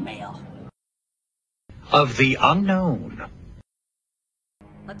female. Of the unknown.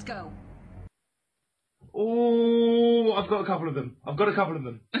 Let's go. Oh, I've got a couple of them. I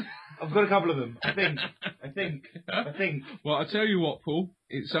think. Well, I tell you what, Paul.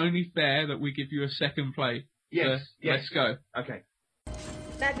 It's only fair that we give you a second play. Yes. Let's go. Okay.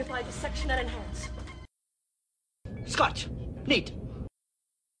 Magnify, dissection, and enhance. Scotch. Neat.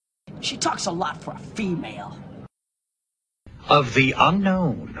 She talks a lot for a female. Of the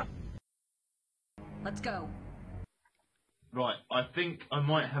unknown. Let's go. Right, I think I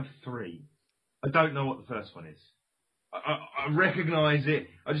might have 3. I don't know what the first one is. I recognise it.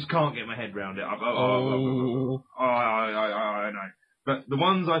 I just can't get my head round it. I know. But the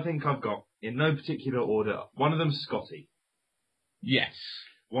ones I think I've got, in no particular order, one of them's Scotty. Yes.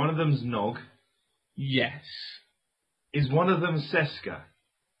 One of them's Nog. Yes. Is one of them Seska?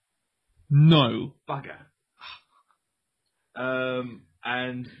 No. Bugger.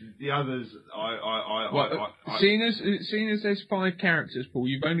 And the others, seeing as there's 5 characters, Paul,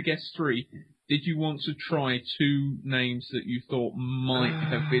 you've only guessed 3. Did you want to try 2 names that you thought might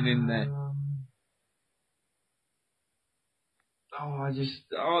have been in there?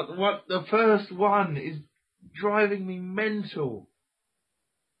 The first one is driving me mental.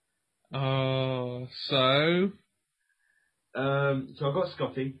 Oh, so I've got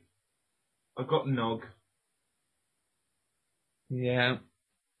Scotty. I've got Nog. Yeah.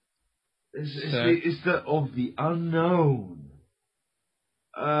 It's the of the unknown.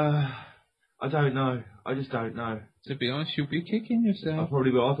 I don't know. I just don't know. To be honest, you'll be kicking yourself. I probably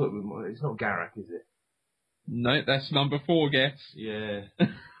will. I thought it's not Garak, is it? No, that's number 4 guess. Yeah.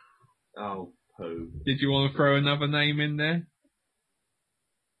 Oh, poo. Did you want to throw another name in there?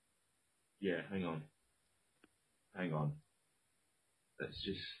 Yeah, hang on.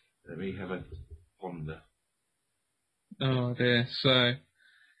 Let me have a ponder. Oh dear, so,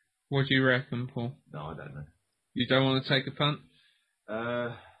 what do you reckon, Paul? No, I don't know. You don't want to take a punt?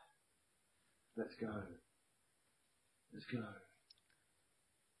 Let's go.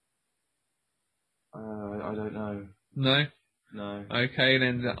 I don't know. No? No. Okay,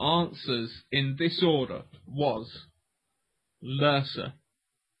 then the answers in this order was Lursa.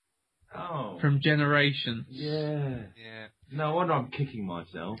 Oh. From Generations. Yeah. No wonder I'm kicking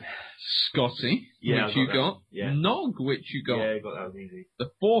myself. Scotty, which you got. Yeah. Nog, which you got. Yeah, got that was easy.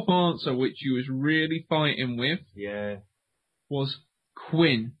 The 4th answer, which you was really fighting with, was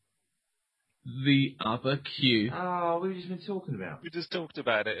Quinn, the other Q. Oh, we've just been talking about. We just talked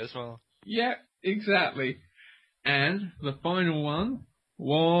about it as well. Yeah, exactly. And the final one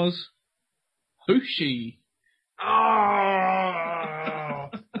was Hoshi. Oh!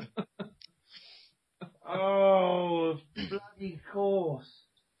 Oh, bloody course.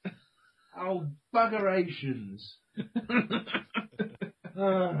 Oh, buggerations.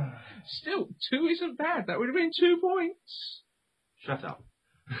 Still, 2 isn't bad. That would have been 2 points. Shut up.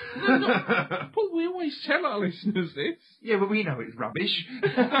 No, not, Paul, we always tell our listeners this. Yeah, but we know it's rubbish.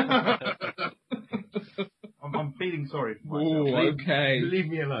 I'm feeling sorry for myself. Oh, okay. Leave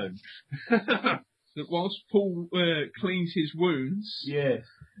me alone. That whilst Paul cleans his wounds, Yes.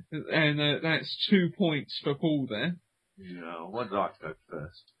 and that's 2 points for Paul there. No, I'd like to go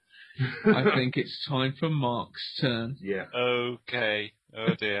first. I think it's time for Mark's turn. Yeah. Okay.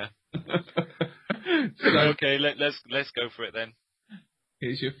 Oh dear. So, Okay, let's go for it then.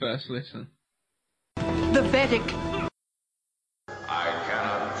 here's your first listen. The Vedic. I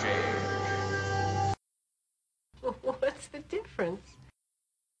cannot change. What's the difference?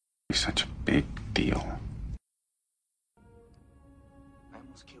 It's such a big deal. I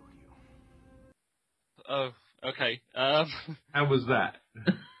almost killed you. Oh, okay. How was that?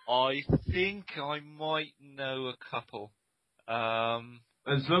 I think I might know a couple.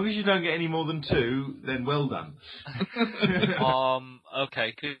 As long as you don't get any more than 2, then well done.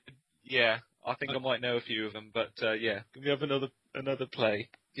 Okay, yeah, I think I might know a few of them, but yeah, can we have another play?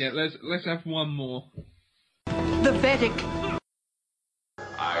 Yeah, let's have one more. The Vedic.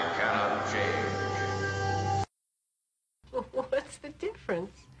 I cannot change. What's the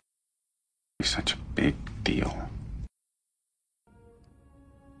difference? It's such a big deal.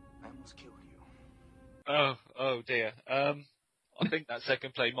 I almost killed you. Oh dear. I think that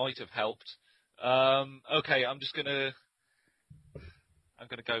second play might have helped. Okay, I'm gonna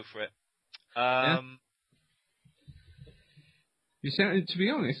go for it. You sounded, to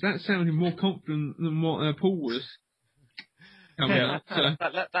be honest, that sounded more confident than what Paul was. Yeah,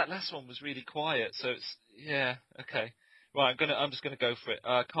 that last one was really quiet, so it's okay. Right, I'm just gonna go for it.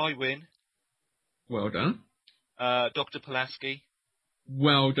 Kai Wynn. Well done. Dr. Pulaski.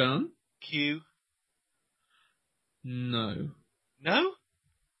 Well done. Q. No. No?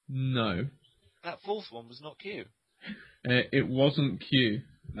 No. That fourth one was not Q. It wasn't Q.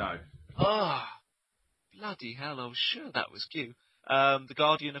 No. Ah, bloody hell! I was sure that was Q. The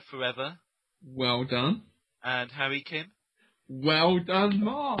Guardian of Forever. Well done. And Harry Kim. Well done,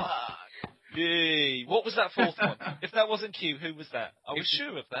 Mark. Yay! What was that fourth one? If that wasn't Q, who was that? I was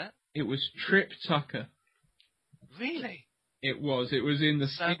sure of that. It was Trip Tucker. Really? It was. It was in the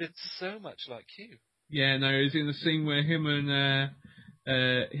Sounded so much like Q. Yeah, no, it was in the scene where him and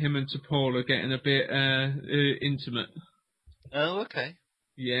T'Pol are getting a bit intimate. Oh, okay.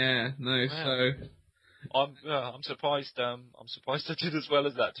 Yeah, no, Wow. so I'm surprised. I'm surprised I did as well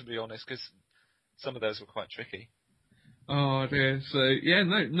as that, to be honest, because some of those were quite tricky. oh dear. So yeah,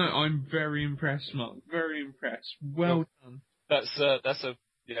 no, I'm very impressed, Mark. Very impressed. Well done. That's a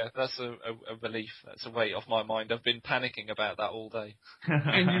relief. That's a weight off my mind. I've been panicking about that all day.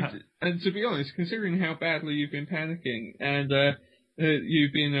 and to be honest, considering how badly you've been panicking and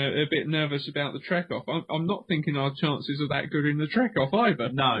you've been a bit nervous about the trek off, I'm not thinking our chances are that good in the trek off either.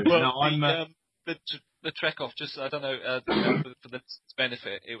 No, Well, no, I'm... the trek off, just, I don't know, for the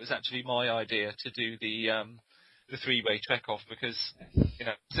benefit, it was actually my idea to do the three-way trek off because,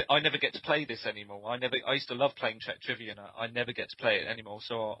 I never get to play this anymore. I used to love playing Trek Trivia and I never get to play it anymore.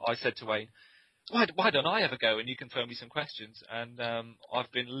 So I said to Wayne, why don't I ever go and you can throw me some questions? And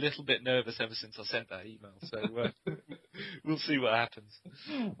I've been a little bit nervous ever since I sent that email. So we'll see what happens.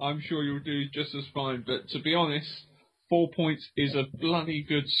 I'm sure you'll do just as fine. But to be honest, 4 points is a bloody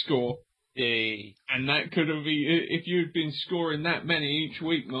good score. Yay. And that could have been, if you'd been scoring that many each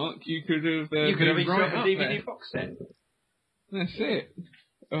week, Mark, you could have you could have been each got right a up DVD there. box set. That's it.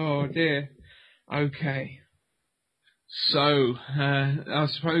 Oh dear. Okay. So, I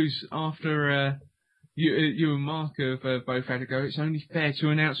suppose after you and Mark have both had a go, it's only fair to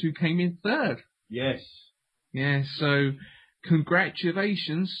announce who came in third. Yes. Yeah, so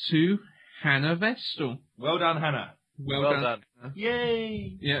congratulations to Hannah Vestal. Well done, Hannah. Well done.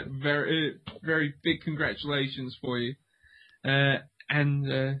 Yay! Yeah, very big congratulations for you.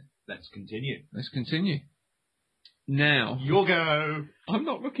 And let's continue. Let's continue. Now, your go. I'm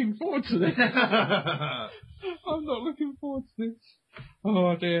not looking forward to this. I'm not looking forward to this.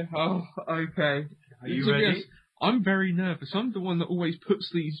 Oh dear. Oh, okay. Are you ready? Honest, I'm very nervous. I'm the one that always puts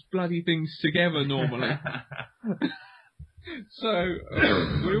these bloody things together normally. So,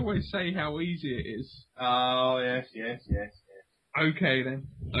 we always say how easy it is. Oh, yes. Okay then.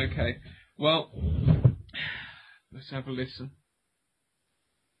 Okay. Well, let's have a listen.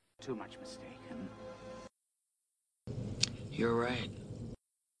 Too much mistaken. You're right.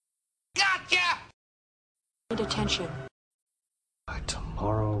 Gotcha! Need attention. By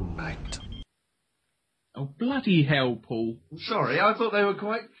tomorrow night. Oh, bloody hell, Paul. Sorry, I thought they were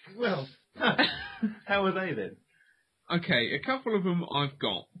quite, well, How are they then? Okay, a couple of them I've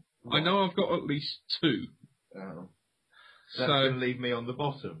got. I know I've got at least 2. Oh. That's going to leave me on the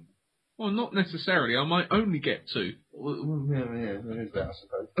bottom. Well, not necessarily. I might only get 2. Well, yeah, there is that, I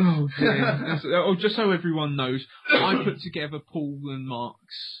suppose. Oh, dear. Just so everyone knows, I put together Paul and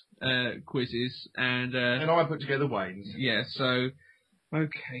Mark's quizzes, and I put together Wayne's. Yeah, so...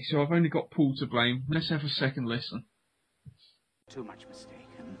 Okay, so I've only got Paul to blame. Let's have a second listen. Too much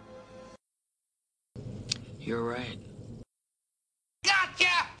mistaken. You're right.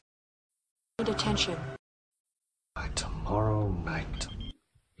 Gotcha! Need attention. By tomorrow night.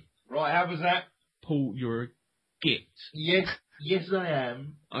 Right, how was that? Paul, you're a git. Yes, I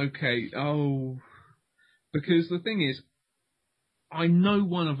am. Okay, because the thing is, I know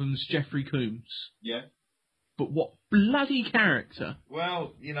one of them's Jeffrey Combs. Yeah. But what bloody character?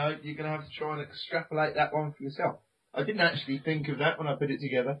 Well, you're going to have to try and extrapolate that one for yourself. I didn't actually think of that when I put it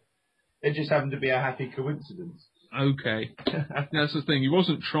together. It just happened to be a happy coincidence. Okay. That's the thing. He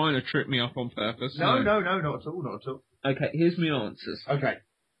wasn't trying to trip me up on purpose. No, not at all. Okay, here's my answers. Okay.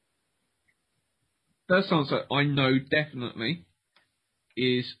 First answer, I know definitely,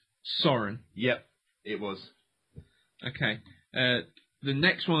 is Soren. Yep, it was. Okay. The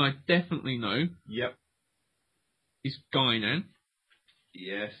next one I definitely know. Yep. Is Guinan.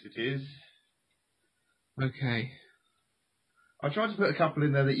 Yes, it is. Okay. I tried to put a couple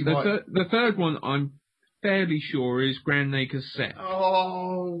in there that you might... The third one I'm fairly sure is Grandacre's set.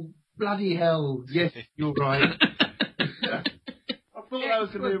 Oh, bloody hell. Yes, you're right. I thought that was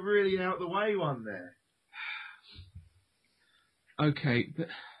going to be a really out-the-way one there. Okay.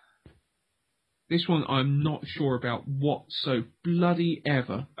 This one I'm not sure about what so bloody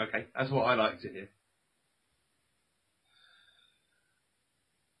ever. Okay, that's what I like to hear.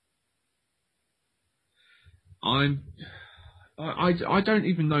 I don't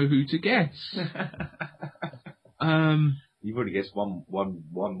even know who to guess. You've already guessed one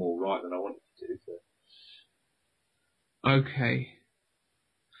more right than I wanted to do. So. Okay.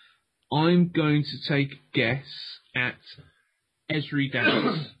 I'm going to take a guess at Esri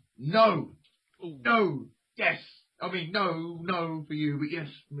Davis. No! Ooh. No! Yes! I mean, no for you, but yes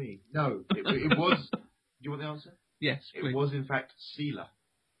for me. No. It was... Do you want the answer? Yes, please. It was, in fact, Seela.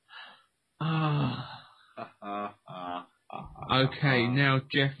 Okay, now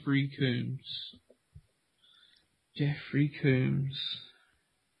Jeffrey Combs. Jeffrey Combs.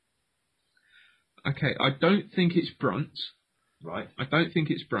 Okay, I don't think it's Brunt. Right. I don't think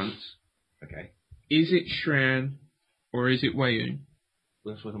it's Brunt. Okay. Is it Shran or is it Wayoon?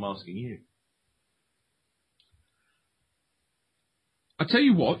 Well, that's what I'm asking you. I tell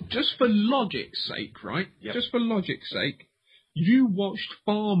you what, just for logic's sake, right? Yep. Just for logic's sake, you watched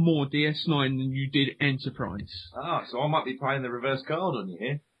far more DS9 than you did Enterprise. Ah, so I might be playing the reverse card on you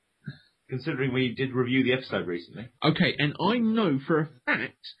here, considering we did review the episode recently. Okay, and I know for a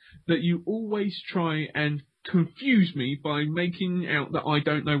fact that you always try and confuse me by making out that I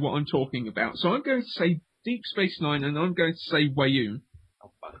don't know what I'm talking about. So I'm going to say Deep Space Nine, and I'm going to say Wayoon.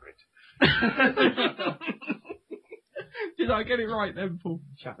 Oh, bugger it. Did I get it right then, Paul?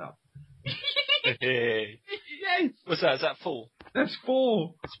 Shut up. Yes. What's that? Is that 4? That's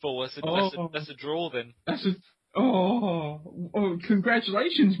 4. That's 4. That's a draw then.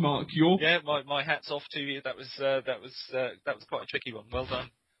 Congratulations, Mark. Yeah, my hat's off to you. That was quite a tricky one. Well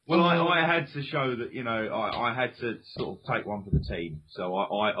done. Well, I had to show that, I had to sort of take one for the team. So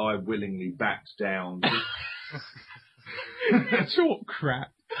I willingly backed down. Talk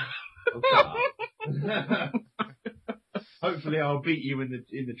crap. Hopefully I'll beat you in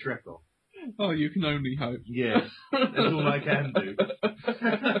the trek-off. Oh, you can only hope. Yes, that's all I can do.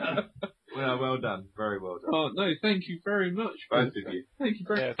 Well done. Very well done. Oh, no, thank you very much. Both of you. Thank you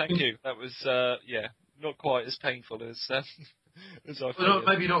very much. Yeah, thank you. That was, not quite as painful as I thought. Well,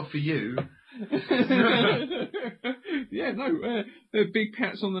 maybe not for you. Yeah, no, big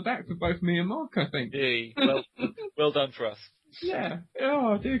pats on the back for both me and Mark, I think. Yeah, well done for us. Yeah.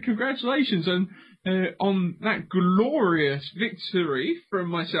 Oh, dear, congratulations. And on that glorious victory from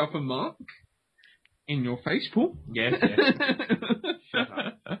myself and Mark. In your face, Paul. Yes. Shut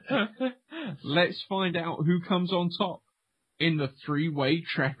up. Let's find out who comes on top in the 3-way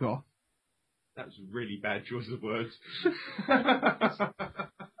trek-off. That was a really bad choice of words.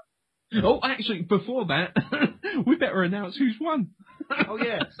 Oh, actually, before that, we better announce who's won. Oh,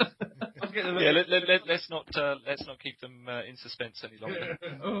 yes. Let's not keep them in suspense any longer.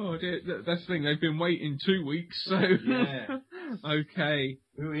 Oh, dear, that's the thing. They've been waiting 2 weeks, so... Yeah. Okay.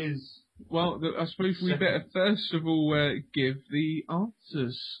 Who is... Well, I suppose we better first of all give the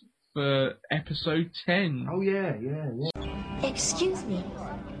answers for episode 10. Oh, yeah. Excuse me.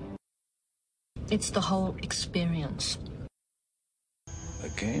 It's the whole experience. The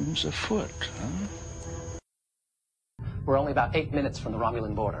game's afoot, huh? We're only about 8 minutes from the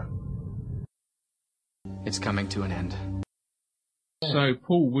Romulan border. It's coming to an end. So,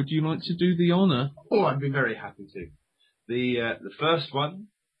 Paul, would you like to do the honour? Oh, I'd be very happy to. The first one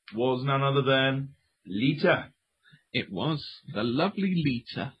was none other than Lita. It was the lovely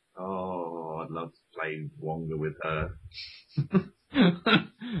Lita. Oh, I'd love to play Wonga with her.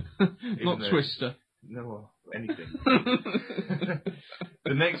 Not Twister. No, anything.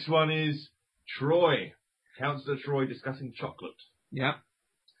 The next one is Troy. Councillor Troy discussing chocolate. Yeah.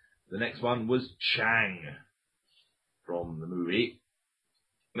 The next one was Chang from the movie.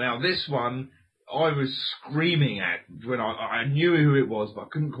 Now, this one I was screaming at when I knew who it was, but I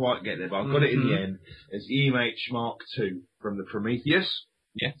couldn't quite get there. But I got it in the end. It's EMH Mark II from the Prometheus.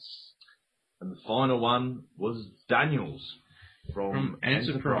 Yes. And the final one was Daniels from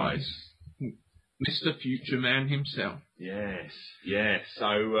Enterprise. Mr. Future Man himself. Yes, yes.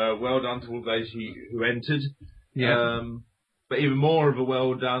 So well done to all those who entered. Yeah. But even more of a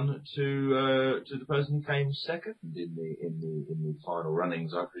well done to the person who came second in the final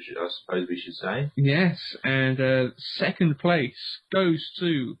runnings. I suppose we should say. Yes, and second place goes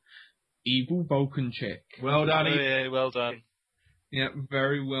to Evil Vulcan Chick. Well done, yeah, well done. Yeah,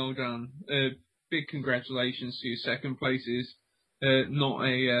 very well done. Big congratulations to you. Second place is not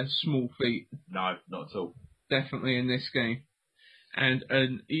a small feat. No, not at all. Definitely in this game. And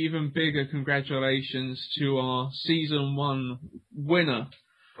an even bigger congratulations to our Season 1 winner.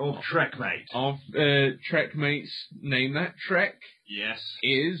 Of Trekmate. Of Trekmate's Name That Trek. Yes.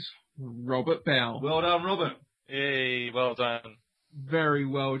 Is Robert Bell. Well done, Robert. Hey, well done. Very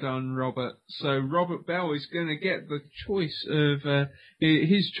well done, Robert. So Robert Bell is going to get the choice of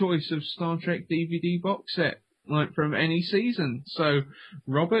his choice of Star Trek DVD box set, like from any season. So,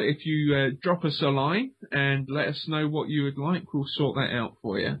 Robert, if you drop us a line and let us know what you would like, we'll sort that out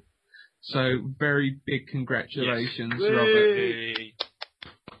for you. So, very big congratulations, yes. Robert. Hey.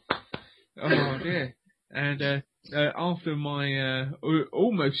 Oh dear. And after my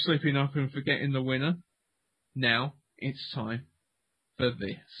almost slipping up and forgetting the winner, now it's time for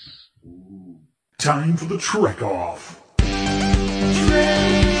this. Ooh. Time for the Trek Off.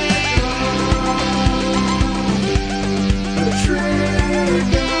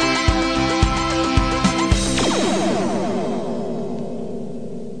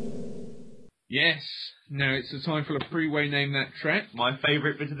 Yes, now it's the time for the freeway Name That Trek. My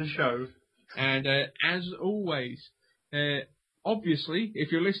favourite bit of the show. And as always, obviously,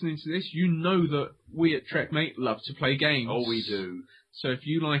 if you're listening to this, you know that we at Trekmate love to play games. Oh, we do. So if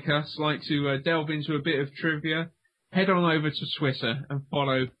you, like us, like to delve into a bit of trivia, head on over to Twitter and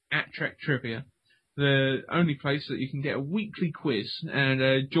follow @TrekTrivia, the only place that you can get a weekly quiz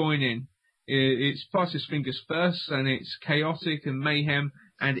and join in. It's fastest fingers first, and it's chaotic and mayhem,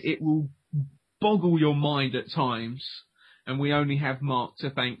 and it will boggle your mind at times. And we only have Mark to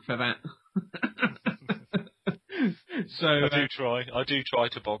thank for that. So I do try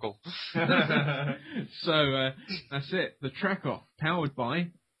to boggle. So that's it. The Trek Off, powered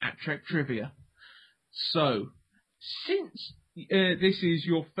by @TrekTrivia. So, since this is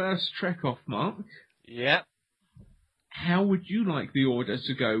your first Trek Off, Mark. Yeah. How would you like the order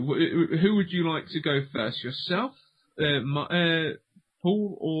to go? Who would you like to go first? Yourself,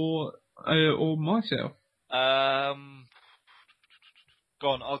 Paul, or myself? Go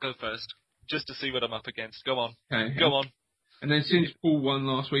on, I'll go first, just to see what I'm up against. Go on. Okay. Go on. And then since Paul won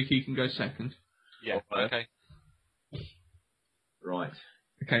last week, he can go second. Yeah, okay. Right.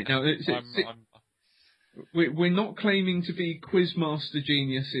 Okay, now we're not claiming to be quizmaster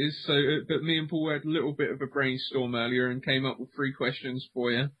geniuses, so but me and Paul had a little bit of a brainstorm earlier and came up with 3 questions for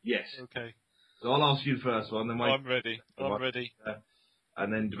you. Yes. Okay. So I'll ask you the first one, then wait. I'm ready. I'm ready.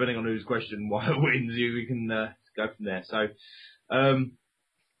 And then depending on whose question wins, we can go from there. So,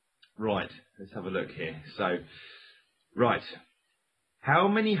 right, let's have a look here. So, right, how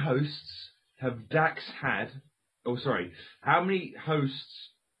many hosts have Dax had? Oh, sorry, how many hosts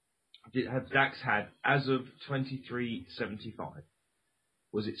have Dax had as of 2375?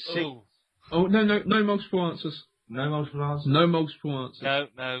 Was it 6? Oh, no multiple answers. No multiple answers? No multiple answers.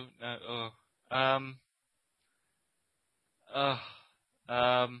 No.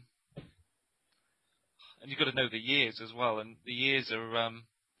 And you've got to know the years as well, and the years are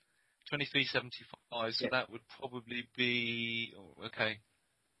 2375, so that would probably be okay.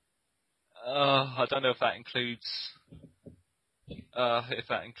 I don't know if that includes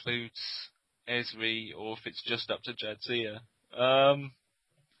Esri or if it's just up to Jadzia. How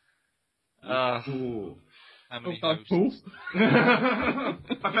many hosts? I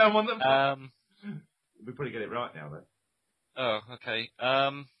found one that. We probably get it right now, though. Oh, okay.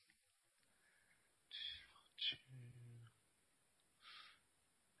 I'm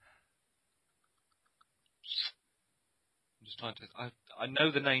just trying to. I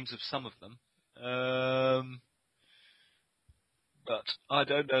know the names of some of them, but I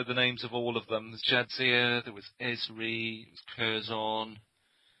don't know the names of all of them. There's Jadzia, there was Esri, there was Curzon,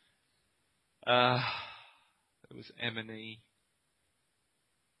 there was Emily.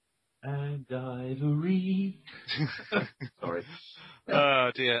 And Ivory. Sorry.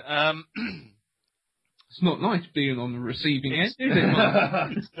 Oh dear. It's not nice being on the receiving end, is it,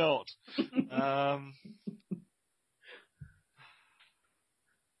 Mark? It's not. I'm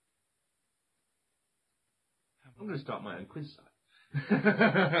going to start my own quiz site.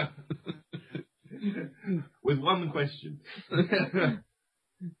 With one question.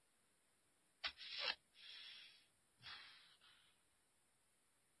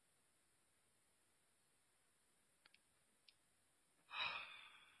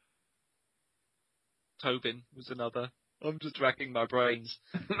 Tobin was another. I'm just racking my brains.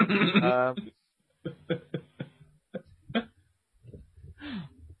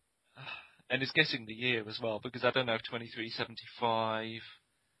 And it's guessing the year as well, because I don't know if 2375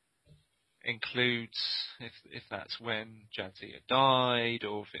 includes if that's when Jadzia died,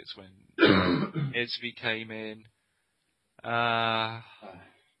 or if it's when Esri came in.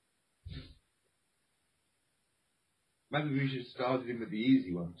 Maybe we should start him with the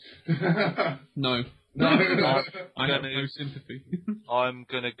easy ones. No. No, I have no sympathy. I'm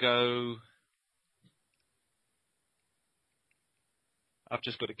gonna go. I've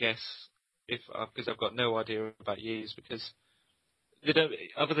just got to guess because I've got no idea about years, because they don't.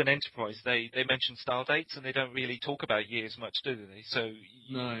 Other than Enterprise, they mention star dates and they don't really talk about years much, do they? So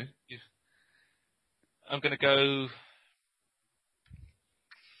no. I'm gonna go.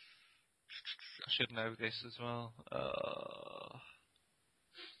 I should know this as well.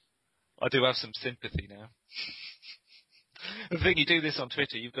 I do have some sympathy now. The thing, you do this on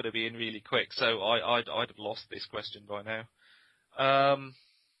Twitter, you've got to be in really quick, so I'd have lost this question by now.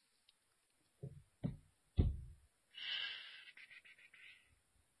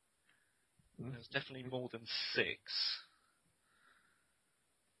 There's definitely more than 6.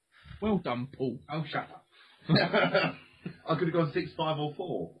 Well done, Paul. Oh, shut up. I could have gone 6, 5, or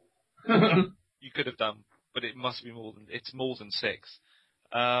 4. You could have done, but it must be more than. It's more than 6.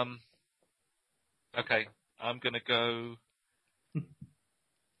 Okay, I'm gonna go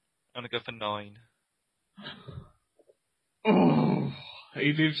for 9. Oh,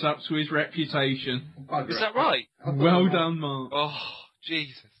 he lives up to his reputation. Is that right? Well done, Mark. Oh,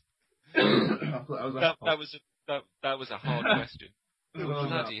 Jesus. I thought that was a hard question.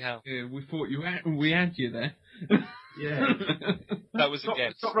 Bloody hell. Yeah, we thought we had you there. Yeah. That was a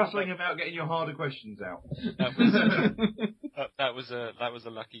guess. Stop rustling about getting your harder questions out. That was a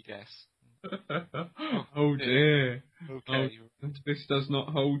lucky guess. Oh dear. Okay. Oh, this does not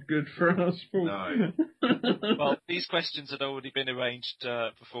hold good for us, Paul. No. Well, these questions had already been arranged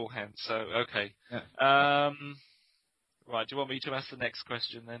beforehand, so okay. Yeah. Right, do you want me to ask the next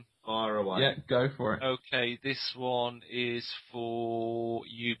question then? Fire away. Yeah, go for it. Okay, this one is for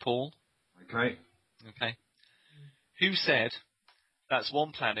you, Paul. Okay. Okay. Who said that's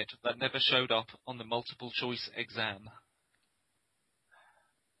one planet that never showed up on the multiple choice exam?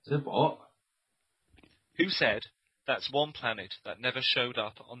 Said what? Who said that's one planet that never showed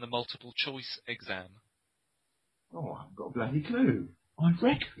up on the multiple choice exam? Oh, I've got a bloody clue. I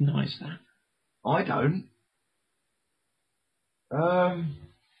recognise that. I don't.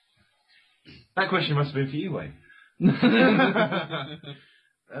 That question must have been for you, Wayne.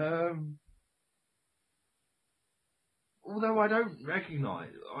 Although I don't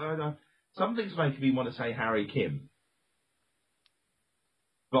recognise, something's making me want to say Harry Kim,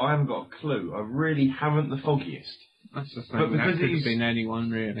 but I haven't got a clue. I really haven't the foggiest. That's the thing. That could have been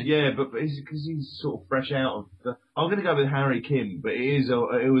anyone, really. Yeah, but because he's sort of fresh out of the. I'm going to go with Harry Kim, but it's a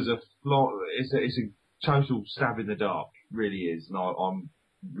total stab in the dark. It really is, and I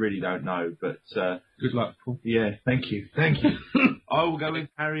really don't know. But good luck, Paul. Yeah, thank you. I will go with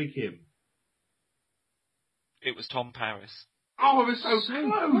Harry Kim. It was Tom Paris. Oh, it was so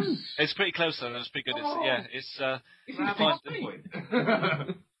close. It's pretty close though. That's pretty good.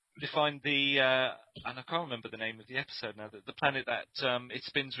 Define the and I can't remember the name of the episode now. The planet that it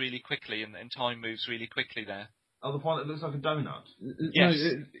spins really quickly and time moves really quickly there. Oh, the planet that looks like a donut. Yes,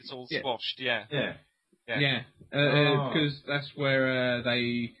 it's all squashed. Yeah. Because that's where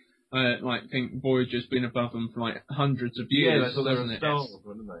they think Voyager's been above them for like hundreds of years. Yeah, that's what they're isn't a it? star,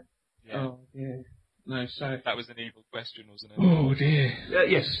 isn't they? Yeah. Oh, yeah. No, so That was an evil question, wasn't it? oh dear.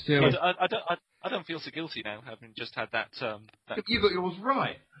 Yes. Still. I don't feel so guilty now, having just had that. You got yours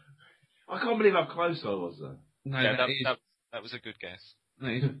right. I can't believe how close I was, though. No, Yeah, that was a good guess.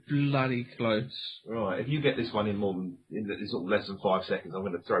 is bloody close. Right, if you get this one in sort of less than 5 seconds, I'm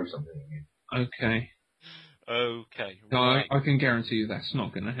going to throw something at you. Okay. Okay. No, Right. I can guarantee you that's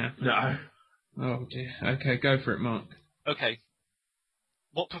not going to happen. No. Oh dear. Okay, go for it, Mark. Okay.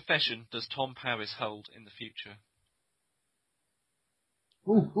 What profession does Tom Paris hold in the future?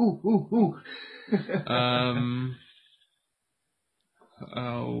 Ooh.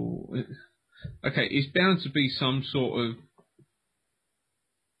 Okay, he's bound to be some sort of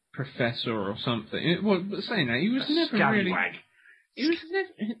professor or something. Well, but saying that, he was never really. He was never.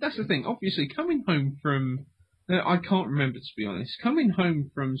 That's the thing. Obviously, coming home from. I can't remember, to be honest. Coming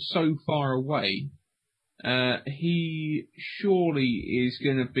home from so far away, he surely is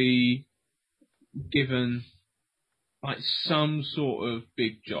going to be given like some sort of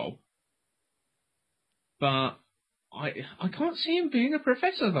big job. But I can't see him being a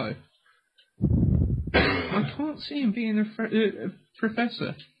professor, though. I can't see him being a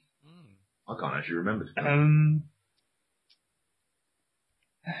professor. I can't actually remember.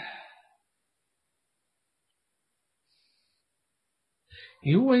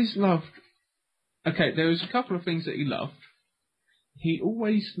 He always loved. Okay, there was a couple of things that he loved. He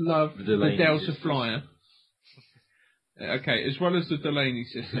always loved the Delta Flyer. Okay, as well as the Delaney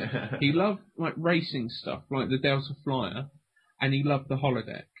sisters. He loved like racing stuff, like the Delta Flyer, and he loved the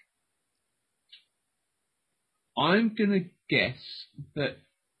holodeck. I'm gonna guess that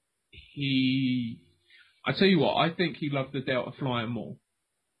I tell you what, I think he loved the Delta Flyer more.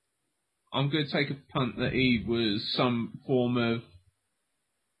 I'm gonna take a punt that he was some form of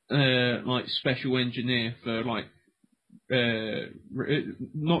like special engineer for like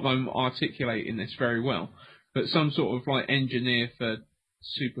not that I'm articulating this very well, but some sort of like engineer for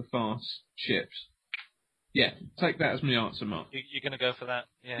super fast ships. Yeah, take that as my answer, Mark. You're going to go for that?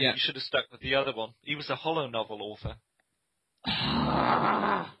 Yeah. Yeah. You should have stuck with the other one. He was a holo novel author.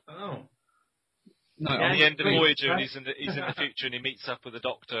 Oh. No, At the end of Voyager, and he's in the future, and he meets up with the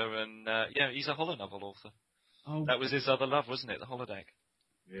Doctor, and he's a holo novel author. Oh. That was his other love, wasn't it? The holodeck.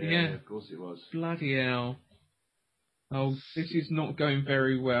 Yeah, of course it was. Bloody hell. Oh, this is not going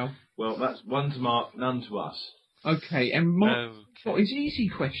very well. Well, that's one to Mark, none to us. Okay, and Mark got his easy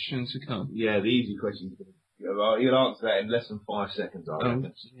question to come. Yeah, the easy question. You'll answer that in less than 5 seconds, I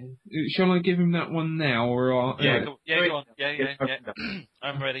reckon. Shall I give him that one now, or? Go on. Yeah.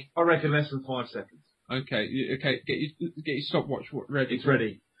 I'm ready. I reckon less than 5 seconds. Okay. Get your stopwatch ready. It's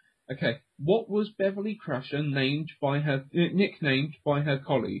ready. Okay. What was Beverly Crusher nicknamed by her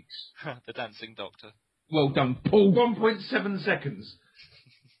colleagues? The Dancing Doctor. Well done, Paul. 1.7 seconds.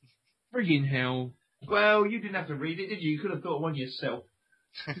 Friggin' hell. Well, you didn't have to read it, did you? You could have thought of one yourself.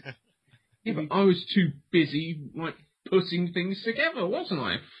 Yeah, but I was too busy, like, putting things together, wasn't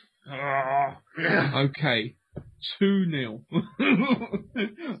I? Okay. 2-0.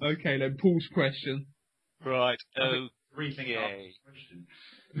 Okay, then, Paul's question. Right. Okay.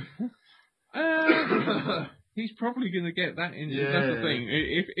 He's probably going to get that in. Yeah. That's the thing.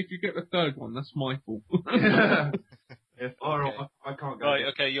 If you get the third one, that's my fault. I can't go. Right,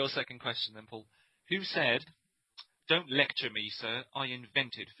 okay, your second question then, Paul. Who said, "Don't lecture me, sir, I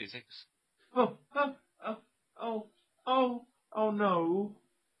invented physics"? Oh no.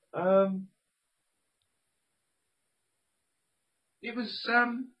 It was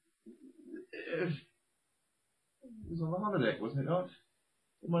on the holodeck, wasn't it not?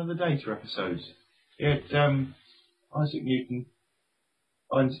 In one of the data episodes. It had Isaac Newton,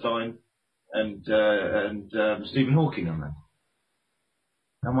 Einstein, and Stephen Hawking on that.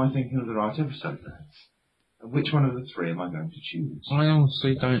 Am I thinking of the right episode there? Which one of the three am I going to choose? I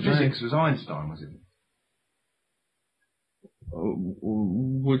honestly don't know. Physics was Einstein, was it?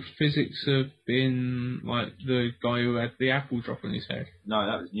 Would physics have been like the guy who had the apple drop on his head? No,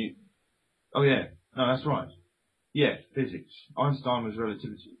 that was Newton. Oh yeah, no, that's right. Yeah, physics. Einstein was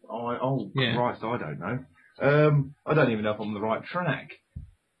relativity. Yeah. Christ, I don't know. I don't even know if I'm on the right track.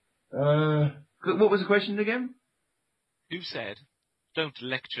 What was the question again? Who said, "Don't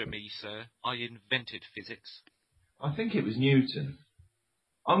lecture me, sir, I invented physics"? I think it was Newton.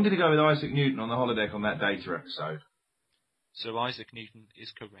 I'm going to go with Isaac Newton on the holodeck on that data episode. So Isaac Newton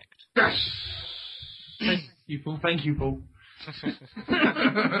is correct. Yes! Thank you, Paul. Thank you, Paul.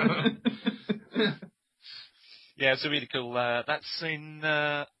 Yeah, it's a really cool. That's in.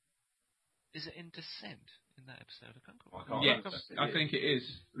 Is it in Descent? in that episode? I can't I Yes, I think it is.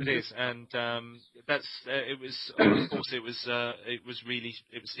 It is, and that's it was. Of course, it was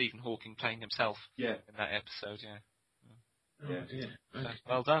Stephen Hawking playing himself. Yeah. In that episode, yeah. Yeah. Okay.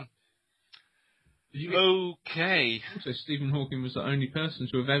 Well done. Okay. Also, Stephen Hawking was the only person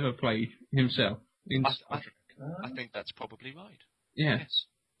to have ever played himself in Star Trek. I think that's probably right. Yeah.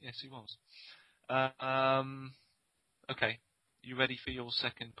 Yes, he was. Okay. You ready for your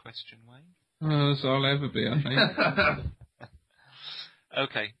second question, Wayne? As I'll ever be, I think.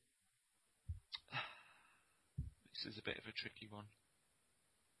 Okay. This is a bit of a tricky one.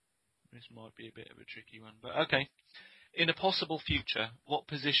 This might be a bit of a tricky one, but okay. In a possible future, what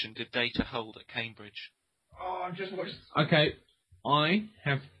position did Data hold at Cambridge? Oh, I've just watched... Okay, I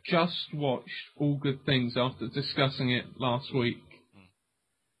have just watched All Good Things after discussing it last week.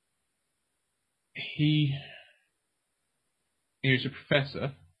 He was a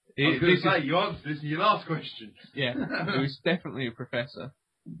professor. I was going to say, you answered this in your last question. Yeah, he was definitely a professor.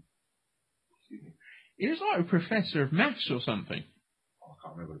 He was like a professor of maths or something. Oh, I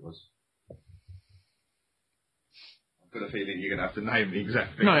can't remember what it was. I've got a feeling you're going to have to name the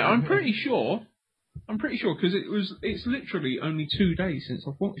exact thing. No, I'm pretty sure because it's literally only 2 days since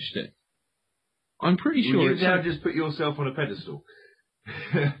I've watched it. I'm pretty sure You now just put yourself on a pedestal.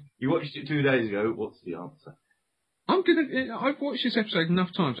 You watched it 2 days ago. What's the answer? I've watched this episode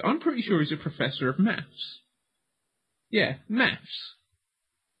enough times. I'm pretty sure he's a professor of maths. Yeah, maths.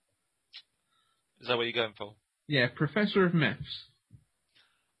 Is that what you're going for? Yeah, professor of maths.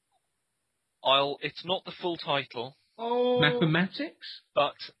 It's not the full title. Oh. Mathematics?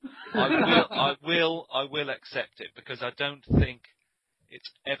 But I will accept it because I don't think it's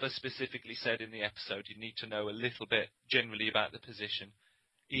ever specifically said in the episode. You need to know a little bit generally about the position.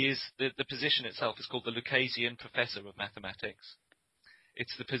 The position itself is called the Lucasian Professor of Mathematics.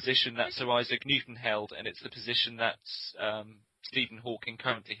 It's the position that Sir Isaac Newton held, and it's the position that Stephen Hawking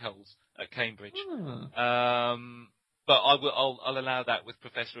currently holds at Cambridge. But I'll allow that with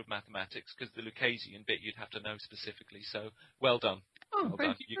Professor of Mathematics, because the Lucasian bit you'd have to know specifically. So, well done. Oh, well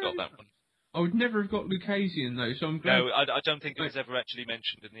done. You got that one. I would never have got Lucasian though, so I'm glad. No, I don't think it was ever actually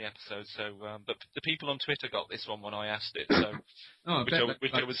mentioned in the episode. So, but the people on Twitter got this one when I asked it. So,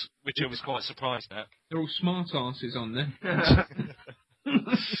 which I was quite surprised at. They're all smart asses on there.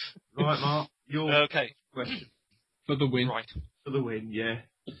 Right, Mark. Your question for the win. Right, for the win. Yeah.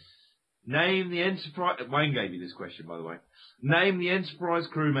 Name the Enterprise... Wayne gave you this question, by the way. Name the Enterprise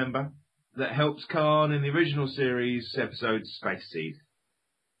crew member that helps Khan in the original series episode Space Seed.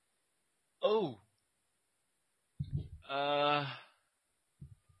 Oh.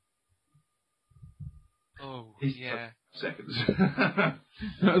 Yeah. Seconds.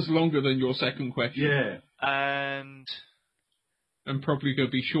 That was longer than your second question. Yeah. And probably going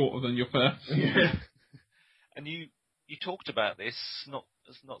to be shorter than your first. Yeah. And you talked about this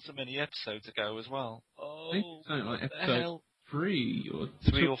not so many episodes ago as well. Oh, I think something like episode 3 or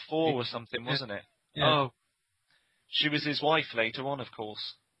 3 or 4 or something, wasn't it? Yeah. Oh, she was his wife later on, of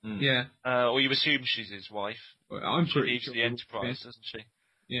course. Yeah. Or you assume she's his wife. Well, I'm she pretty leaves sure the Enterprise, doesn't she?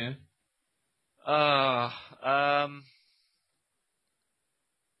 Yeah.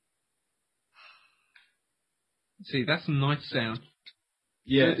 See, that's a nice sound.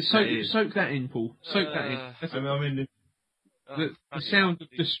 Yeah, soak that in, Paul. Soak that in. That's the sound of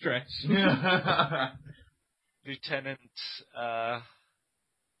distress. Lieutenant.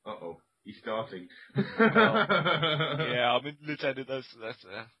 Uh-oh, he's starting. Yeah, I mean, Lieutenant. That's. What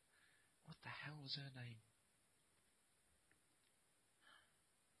the hell was her name?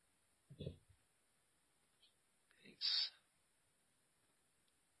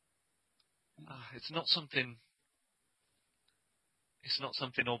 It's not something. It's not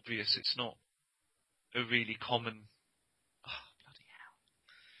something obvious. It's not a really common. Oh, bloody hell.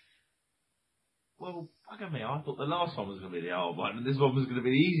 Well, bugger me, I thought the last one was going to be the hard one, and this one was going to be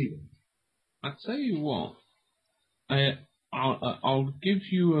the easy one. I'll tell you what. I'll give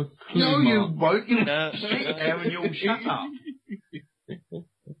you a clue. No, you won't. You'll No. sit there and you'll shut up.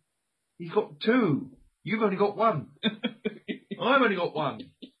 He's got 2. You've only got 1. I've only got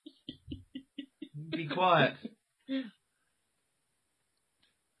 1. Be quiet.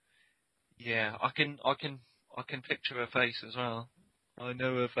 Yeah, I can picture her face as well. I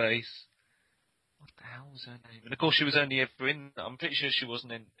know her face. What the hell was her name? And of course, she was only ever in. I'm pretty sure she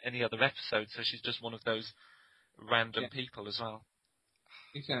wasn't in any other episode, so she's just one of those random people as well.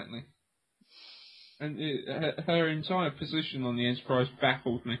 Exactly. And her entire position on the Enterprise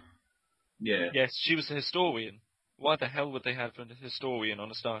baffled me. Yeah. Yes, she was a historian. Why the hell would they have a historian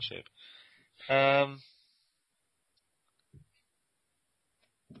on a starship?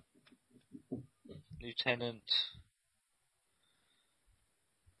 Lieutenant.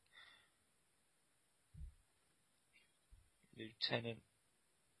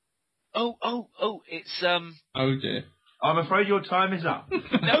 Oh, it's Oh dear. I'm afraid your time is up.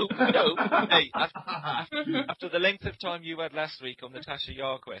 No. Hey, after the length of time you had last week on the Tasha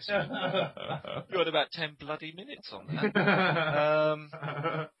Yar question, you had about 10 bloody minutes on that.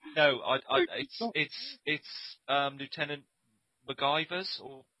 No, it's Lieutenant MacGyver's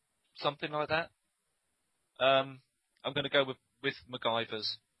or something like that. I'm going to go with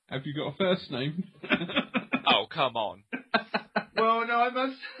MacGyver's. Have you got a first name? Oh, come on. Well, no, I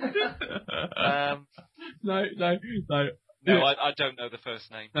must. No. No, I don't know the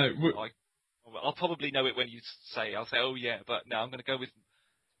first name. No, I'll probably know it when you say. I'll say, oh yeah, but no, I'm going to go with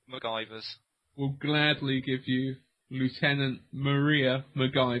MacGyver's. We'll gladly give you Lieutenant Maria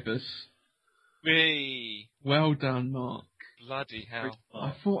MacGyver's. Whee! Well done, Mark. Bloody hell!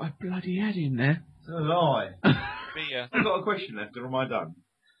 I thought I bloody had him there. So did I. Mia. I've got a question left, or am I done?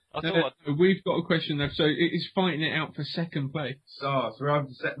 We've got a question left, so it is fighting it out for second place. So we're on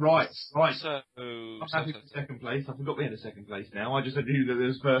to right. So, I'm happy for second place. I forgot we had a second place now. I just knew that there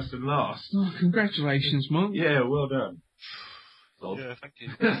was first and last. Oh, congratulations, Mark. Yeah, well done. Yeah, thank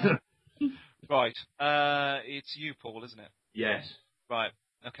you. Right, it's you, Paul, isn't it? Yes. Right,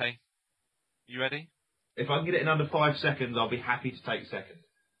 okay. You ready? If I can get it in under 5 seconds, I'll be happy to take second.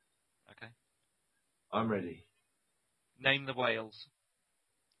 Okay. I'm ready. Name the whales.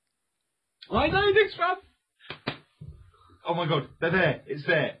 I know this one. Oh my God, they're there. It's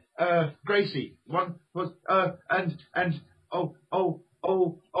there. Gracie. One was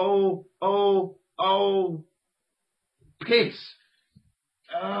Piss.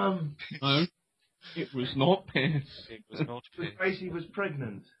 No, it was not Piss. It was not Piss. Gracie was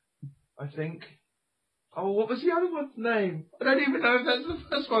pregnant, I think. Oh, what was the other one's name? I don't even know if that's the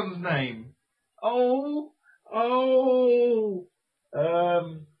first one's name.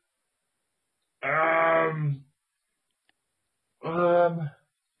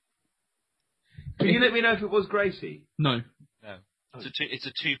 Can you let me know if it was Gracie? No. No. It's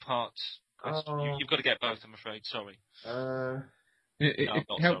a two-part question. You've got to get both, I'm afraid. Sorry. If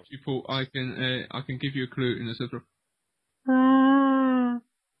it helps you, Paul, I can give you a clue in a sort of.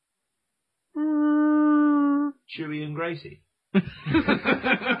 Chewie and Gracie. I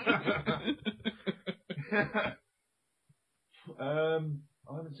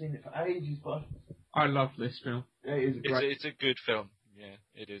haven't seen it for ages, but I love this film. Yeah, it is a great. It's a good film. Yeah,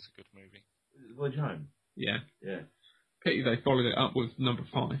 it is a good movie. Voyage Home. Yeah. Yeah. Pity they followed it up with number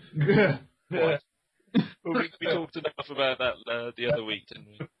 5. Right. Well, we talked enough about that the other week, didn't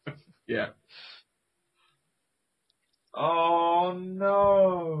we? Yeah. Oh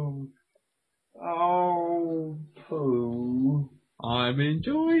no. Oh, poo. I'm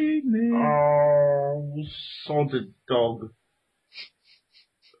enjoying this. Oh, sodded dog.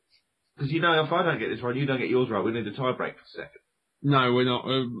 Because if I don't get this right, you don't get yours right, we need a tie break for a second. No, we're not.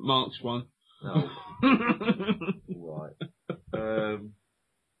 Mark's one. No. Right.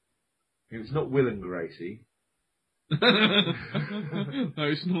 It's not Will and Gracie. No,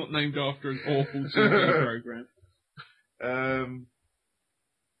 it's not named after an awful TV program.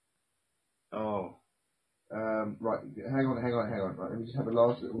 Right, hang on. Right, let me just have a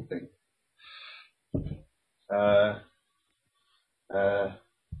last little thing. I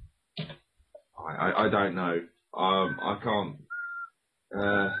don't know. I can't.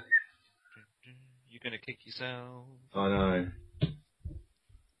 You're gonna kick yourself. I know.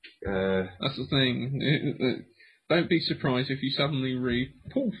 That's the thing. Don't be surprised if you suddenly read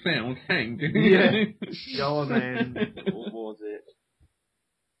Paul found hanged. Yeah. Go on then. What was it?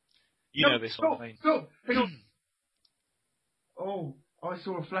 You know this one, mate. Stop! Hang on. Oh, I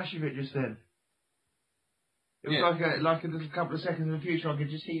saw a flash of it just then. It was like a couple of seconds in the future. I could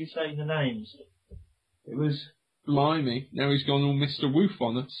just hear you saying the names. It was. Blimey! Now he's gone all Mr. Woof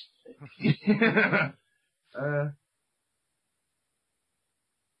on us.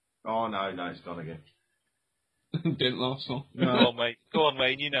 Oh no, it's gone again. Didn't last long. No. Go on,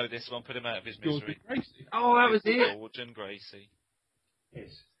 Wayne. You know this one. Put him out of his misery. Oh, that was it. George and Gracie.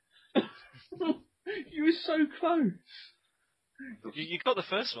 Yes. You were so close. You got the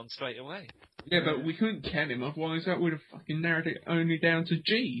first one straight away. Yeah, but we couldn't count him, otherwise that would have fucking narrowed it only down to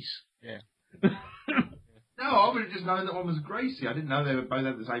G's. Yeah. No, I would have just known that one was Gracie. I didn't know they were both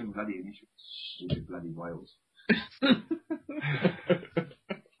had the same bloody initials. Stupid bloody Wales.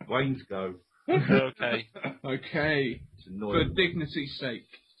 Wayne's go. Okay. Okay. For dignity's sake.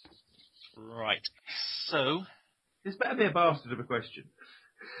 Right. So. This better be a bastard of a question.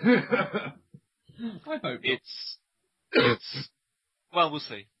 I hope it's. Well, we'll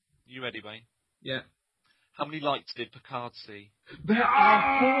see. You ready, Wayne? Yeah. How many lights did Picard see? There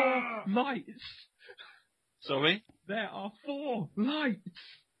are 4 lights. Sorry? There are 4 lights.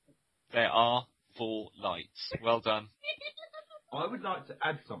 There are 4 lights. Well done. I would like to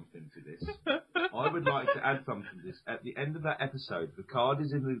add something to this. At the end of that episode, Picard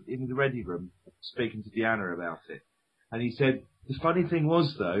is in the ready room speaking to Deanna about it. And he said, the funny thing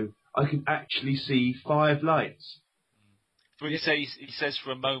was, though, I could actually see 5 lights. He says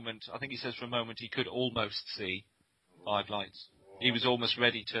for a moment, I think he says for a moment he could almost see 5 lights. He was almost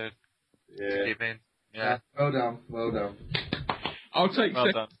ready to give in. Yeah. Well done. I'll take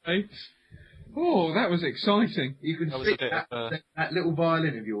second place. Oh, that was exciting. You can see that little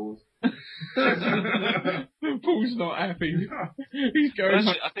violin of yours. Paul's not happy. He's going.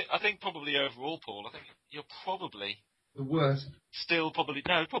 Actually, I think probably overall, Paul, I think you're probably the worst.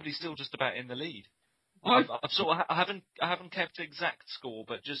 Probably still just about in the lead. I haven't kept exact score,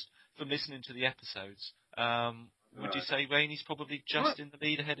 but just from listening to the episodes, would you say Rainey's probably just in the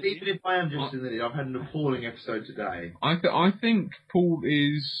lead ahead of you? Even if I am just in the lead, I've had an appalling episode today. I think Paul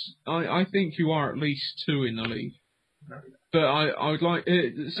is. I think you are at least 2 in the lead. But I would like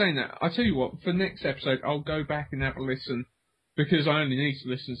saying that. I tell you what, for next episode, I'll go back and have a listen because I only need to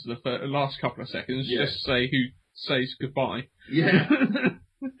listen to the last couple of seconds just to say who says goodbye. Yeah.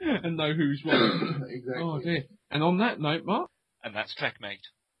 And know who's won. Exactly. Oh dear. And on that note, Mark. And that's Trackmate.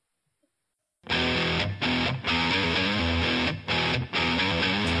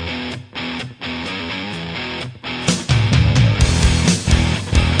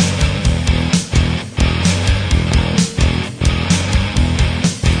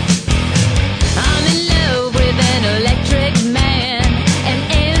 I'm in love with an electric man, an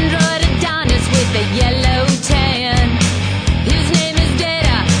android Adonis with a yellow tan. His name is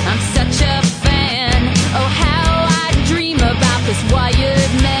Data, I'm such a fan. Oh, how I dream about this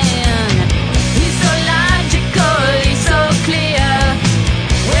wired man. He's so logical, he's so clear.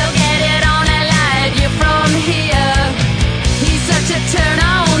 We'll get it on a light year from here. He's such a turn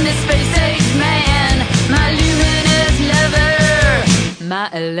on, this space age man. My luminous lover, my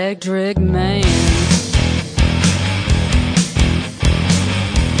electric man.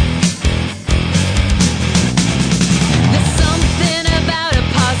 There's something about a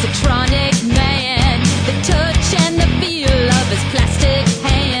positronic man, the touch and the feel of his plastic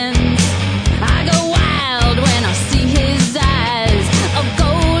hands. I go wild when I see his eyes, of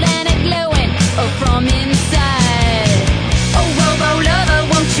gold and a glowing from inside. Oh, Robo lover,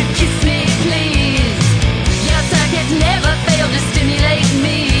 won't you kiss me, please? Your circuits never fail to stimulate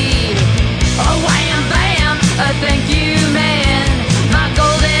me. Oh, wham, bam, thank you, man. My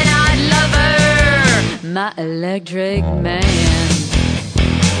golden-eyed lover, my electric man.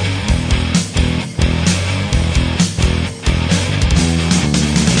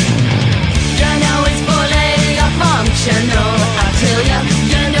 You know it's fully functional, I tell ya.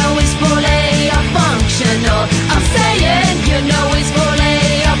 You know it's fully functional. I'm saying, you know it's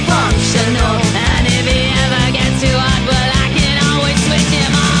fully functional. And if he ever gets too hot, well, I can always switch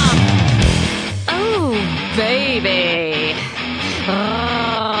him off. Oh, baby.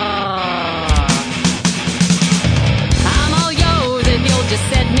 I'm all yours if you'll just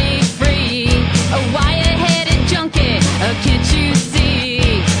set me free. A wire-headed junkie, can't you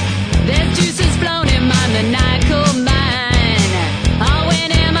see? There's juices flown in my maniacal mind. I'll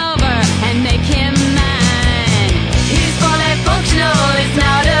win him over and make him mine. He's fully functional, it's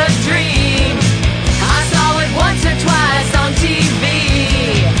not a dream. I saw it once or twice on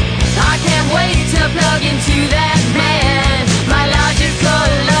TV. I can't wait to plug into that man, my logical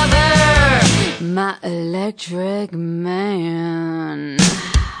lover, my electric man.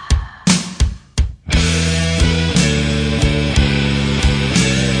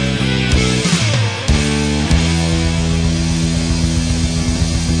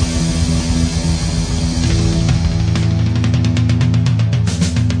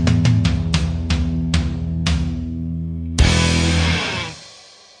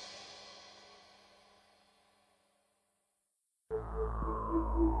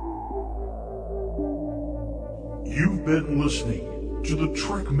 You've been listening to the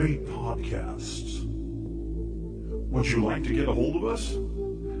Trekmate Podcast. Would you like to get a hold of us?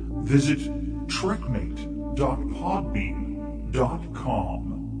 Visit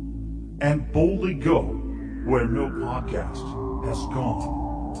trekmate.podbean.com and boldly go where no podcast has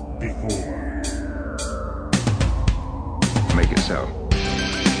gone before. Make it so.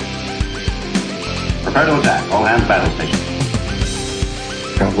 Prepare to attack. All hands battle station.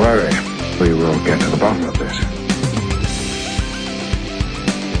 Don't worry, we will get to the bottom of this.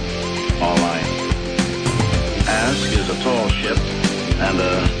 All lines. Ask is a tall ship and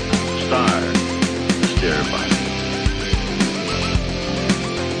a star. steer by me.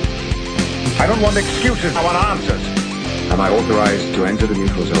 I don't want excuses. I want answers. Am I authorized to enter the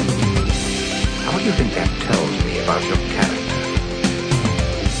neutral zone? How do you think that tells me about your character?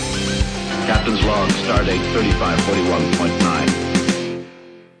 Captain's log, stardate 3541.9.